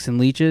is Ticks and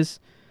Leeches.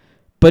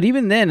 But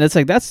even then,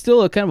 that's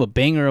still a kind of a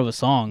banger of a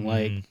song.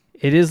 Like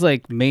it is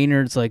like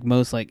Maynard's like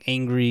most like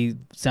angry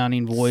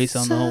sounding voice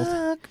on the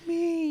whole.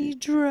 me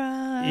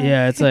dry.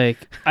 Yeah, it's like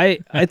I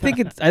think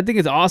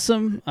it's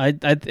awesome. I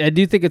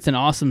do think it's an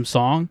awesome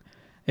song.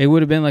 It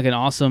would have been like an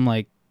awesome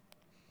like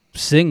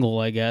single,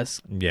 I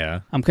guess. Yeah.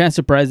 I'm kind of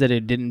surprised that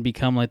it didn't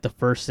become like the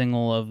first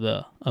single of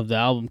the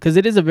album, because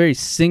it is a very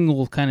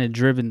single kind of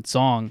driven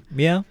song.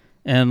 Yeah.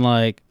 And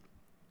like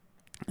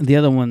the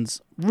other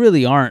ones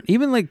really aren't.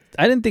 Even like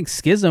I didn't think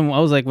Schism. I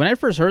was like, when I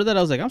first heard that,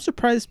 I was like, I'm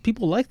surprised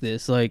people like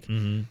this. Like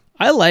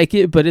I like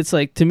it, but it's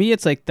like, to me,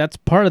 it's like that's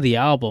part of the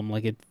album.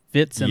 Like it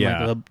fits in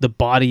like the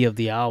body of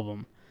the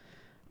album.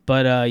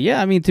 But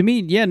yeah, I mean, to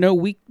me, yeah, no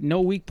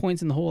weak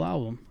points in the whole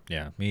album.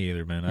 Yeah, me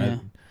either, man. Yeah.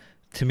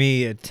 To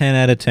me, a 10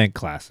 out of 10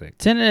 classic.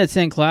 10 out of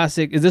 10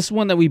 classic. Is this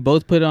one that we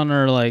both put on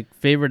our like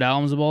favorite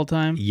albums of all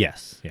time?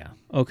 Yes. Yeah.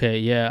 Okay,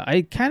 yeah.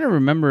 I kind of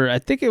remember. I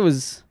think it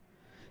was,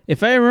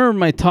 if I remember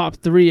my top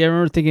 3, I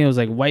remember thinking it was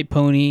like White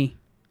Pony,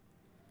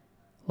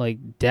 like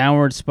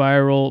Downward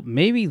Spiral,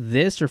 maybe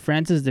this or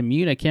Francis the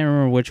Mute. I can't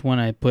remember which one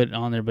I put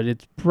on there, but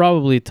it's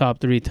probably top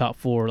 3, top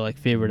 4 like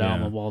favorite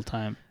album of all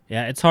time.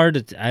 Yeah, it's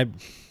hard to.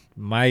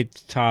 My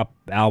top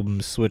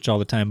albums switch all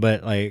the time,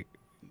 but like,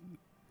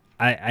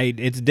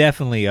 it's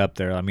definitely up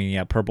there. I mean,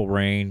 yeah, Purple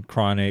Rain,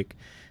 Chronic,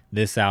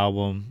 this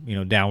album,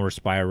 Downward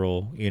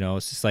Spiral.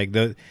 It's just like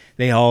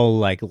they all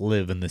like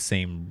live in the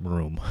same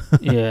room.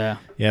 Yeah.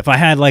 Yeah. If I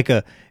had like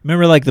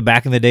remember like the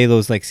back in the day,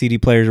 those like CD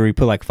players where you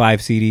put like 5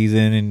 CDs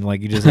in and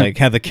like you just like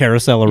have the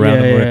carousel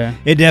around them. Yeah.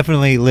 It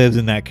definitely lives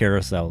in that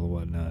carousel and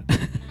whatnot.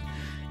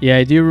 Yeah,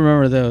 I do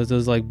remember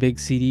those like big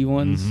CD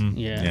ones. Mm-hmm.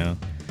 Yeah.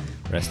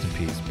 Rest in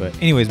peace. But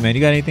anyways, man,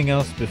 you got anything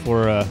else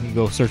before you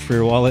go search for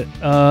your wallet?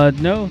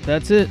 No,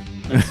 that's it.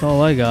 That's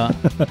all I got.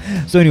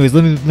 So anyways,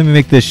 let me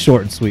make this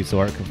short and sweet so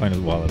Art can find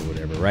his wallet or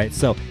whatever, right?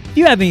 So if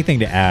you have anything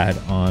to add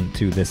on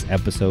to this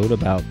episode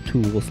about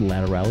Tool's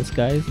Lateralus,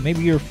 guys,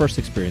 maybe your first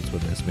experience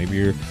with this, maybe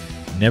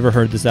you've never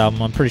heard this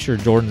album. I'm pretty sure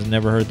Jordan's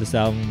never heard this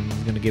album and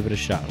he's going to give it a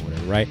shot or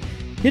whatever, right?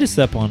 Hit us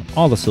up on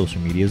all the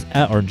social medias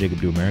at Art and Jacob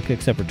Do America,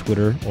 except for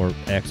Twitter or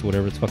X,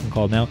 whatever it's fucking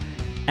called now,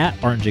 at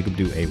Art and Jacob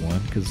Do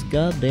A1, because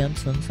goddamn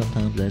son,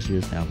 sometimes that's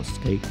just how a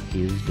steak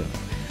is done.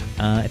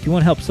 If you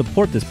want to help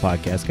support this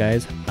podcast,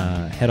 guys,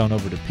 head on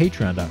over to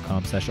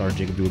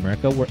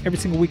patreon.com/RJacobDoAmerica, where every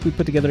single week we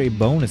put together a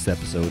bonus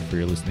episode for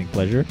your listening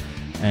pleasure.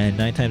 And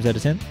 9 times out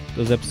of 10,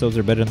 those episodes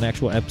are better than the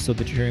actual episode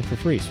that you're hearing for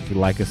free. So if you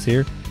like us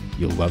here,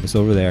 you'll love us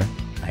over there.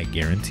 I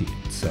guarantee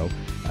it. So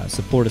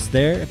support us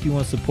there. If you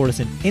want to support us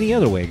in any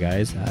other way,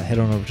 guys, head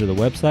on over to the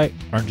website,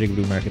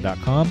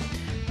 ArtandJacobDoAmerica.com.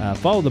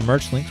 Follow the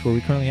merch links where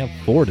we currently have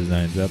 4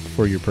 designs up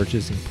for your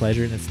purchasing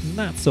pleasure. And it's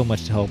not so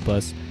much to help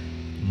us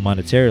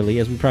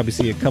monetarily, as we probably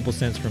see a couple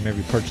cents from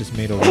every purchase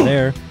made over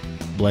there.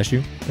 Bless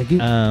you. Thank you.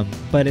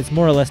 But it's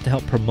more or less to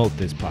help promote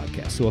this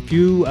podcast. So if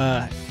you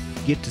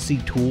get to see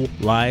Tool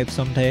live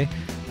someday,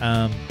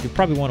 you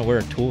probably want to wear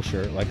a Tool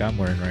shirt like I'm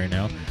wearing right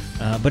now.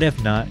 But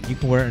if not, you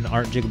can wear an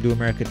Art Jacob Do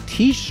America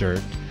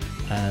t-shirt.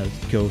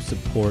 Go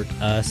support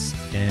us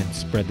and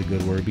spread the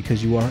good word,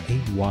 because you are a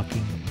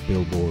walking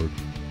billboard,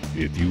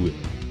 if you will.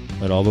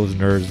 Let all those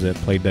nerds that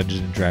play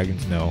Dungeons and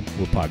Dragons know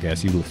what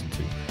podcast you listen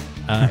to.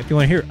 If you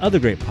want to hear other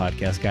great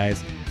podcasts,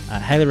 guys, I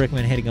highly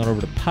recommend heading on over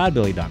to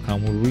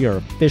podbelly.com, where we are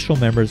official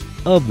members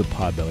of the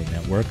Podbelly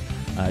Network.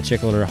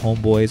 Check out our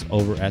homeboys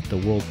over at the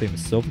world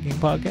famous Sofa King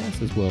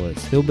podcast, as well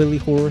as Hillbilly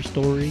Horror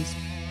Stories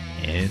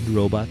and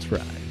Robots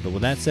Fried. But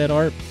with that said,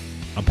 Art,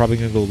 I'm probably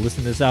going to go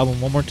listen to this album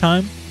one more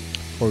time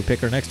before we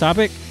pick our next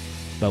topic.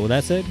 But with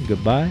that said,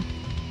 goodbye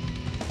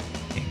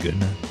and good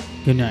night.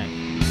 Good night.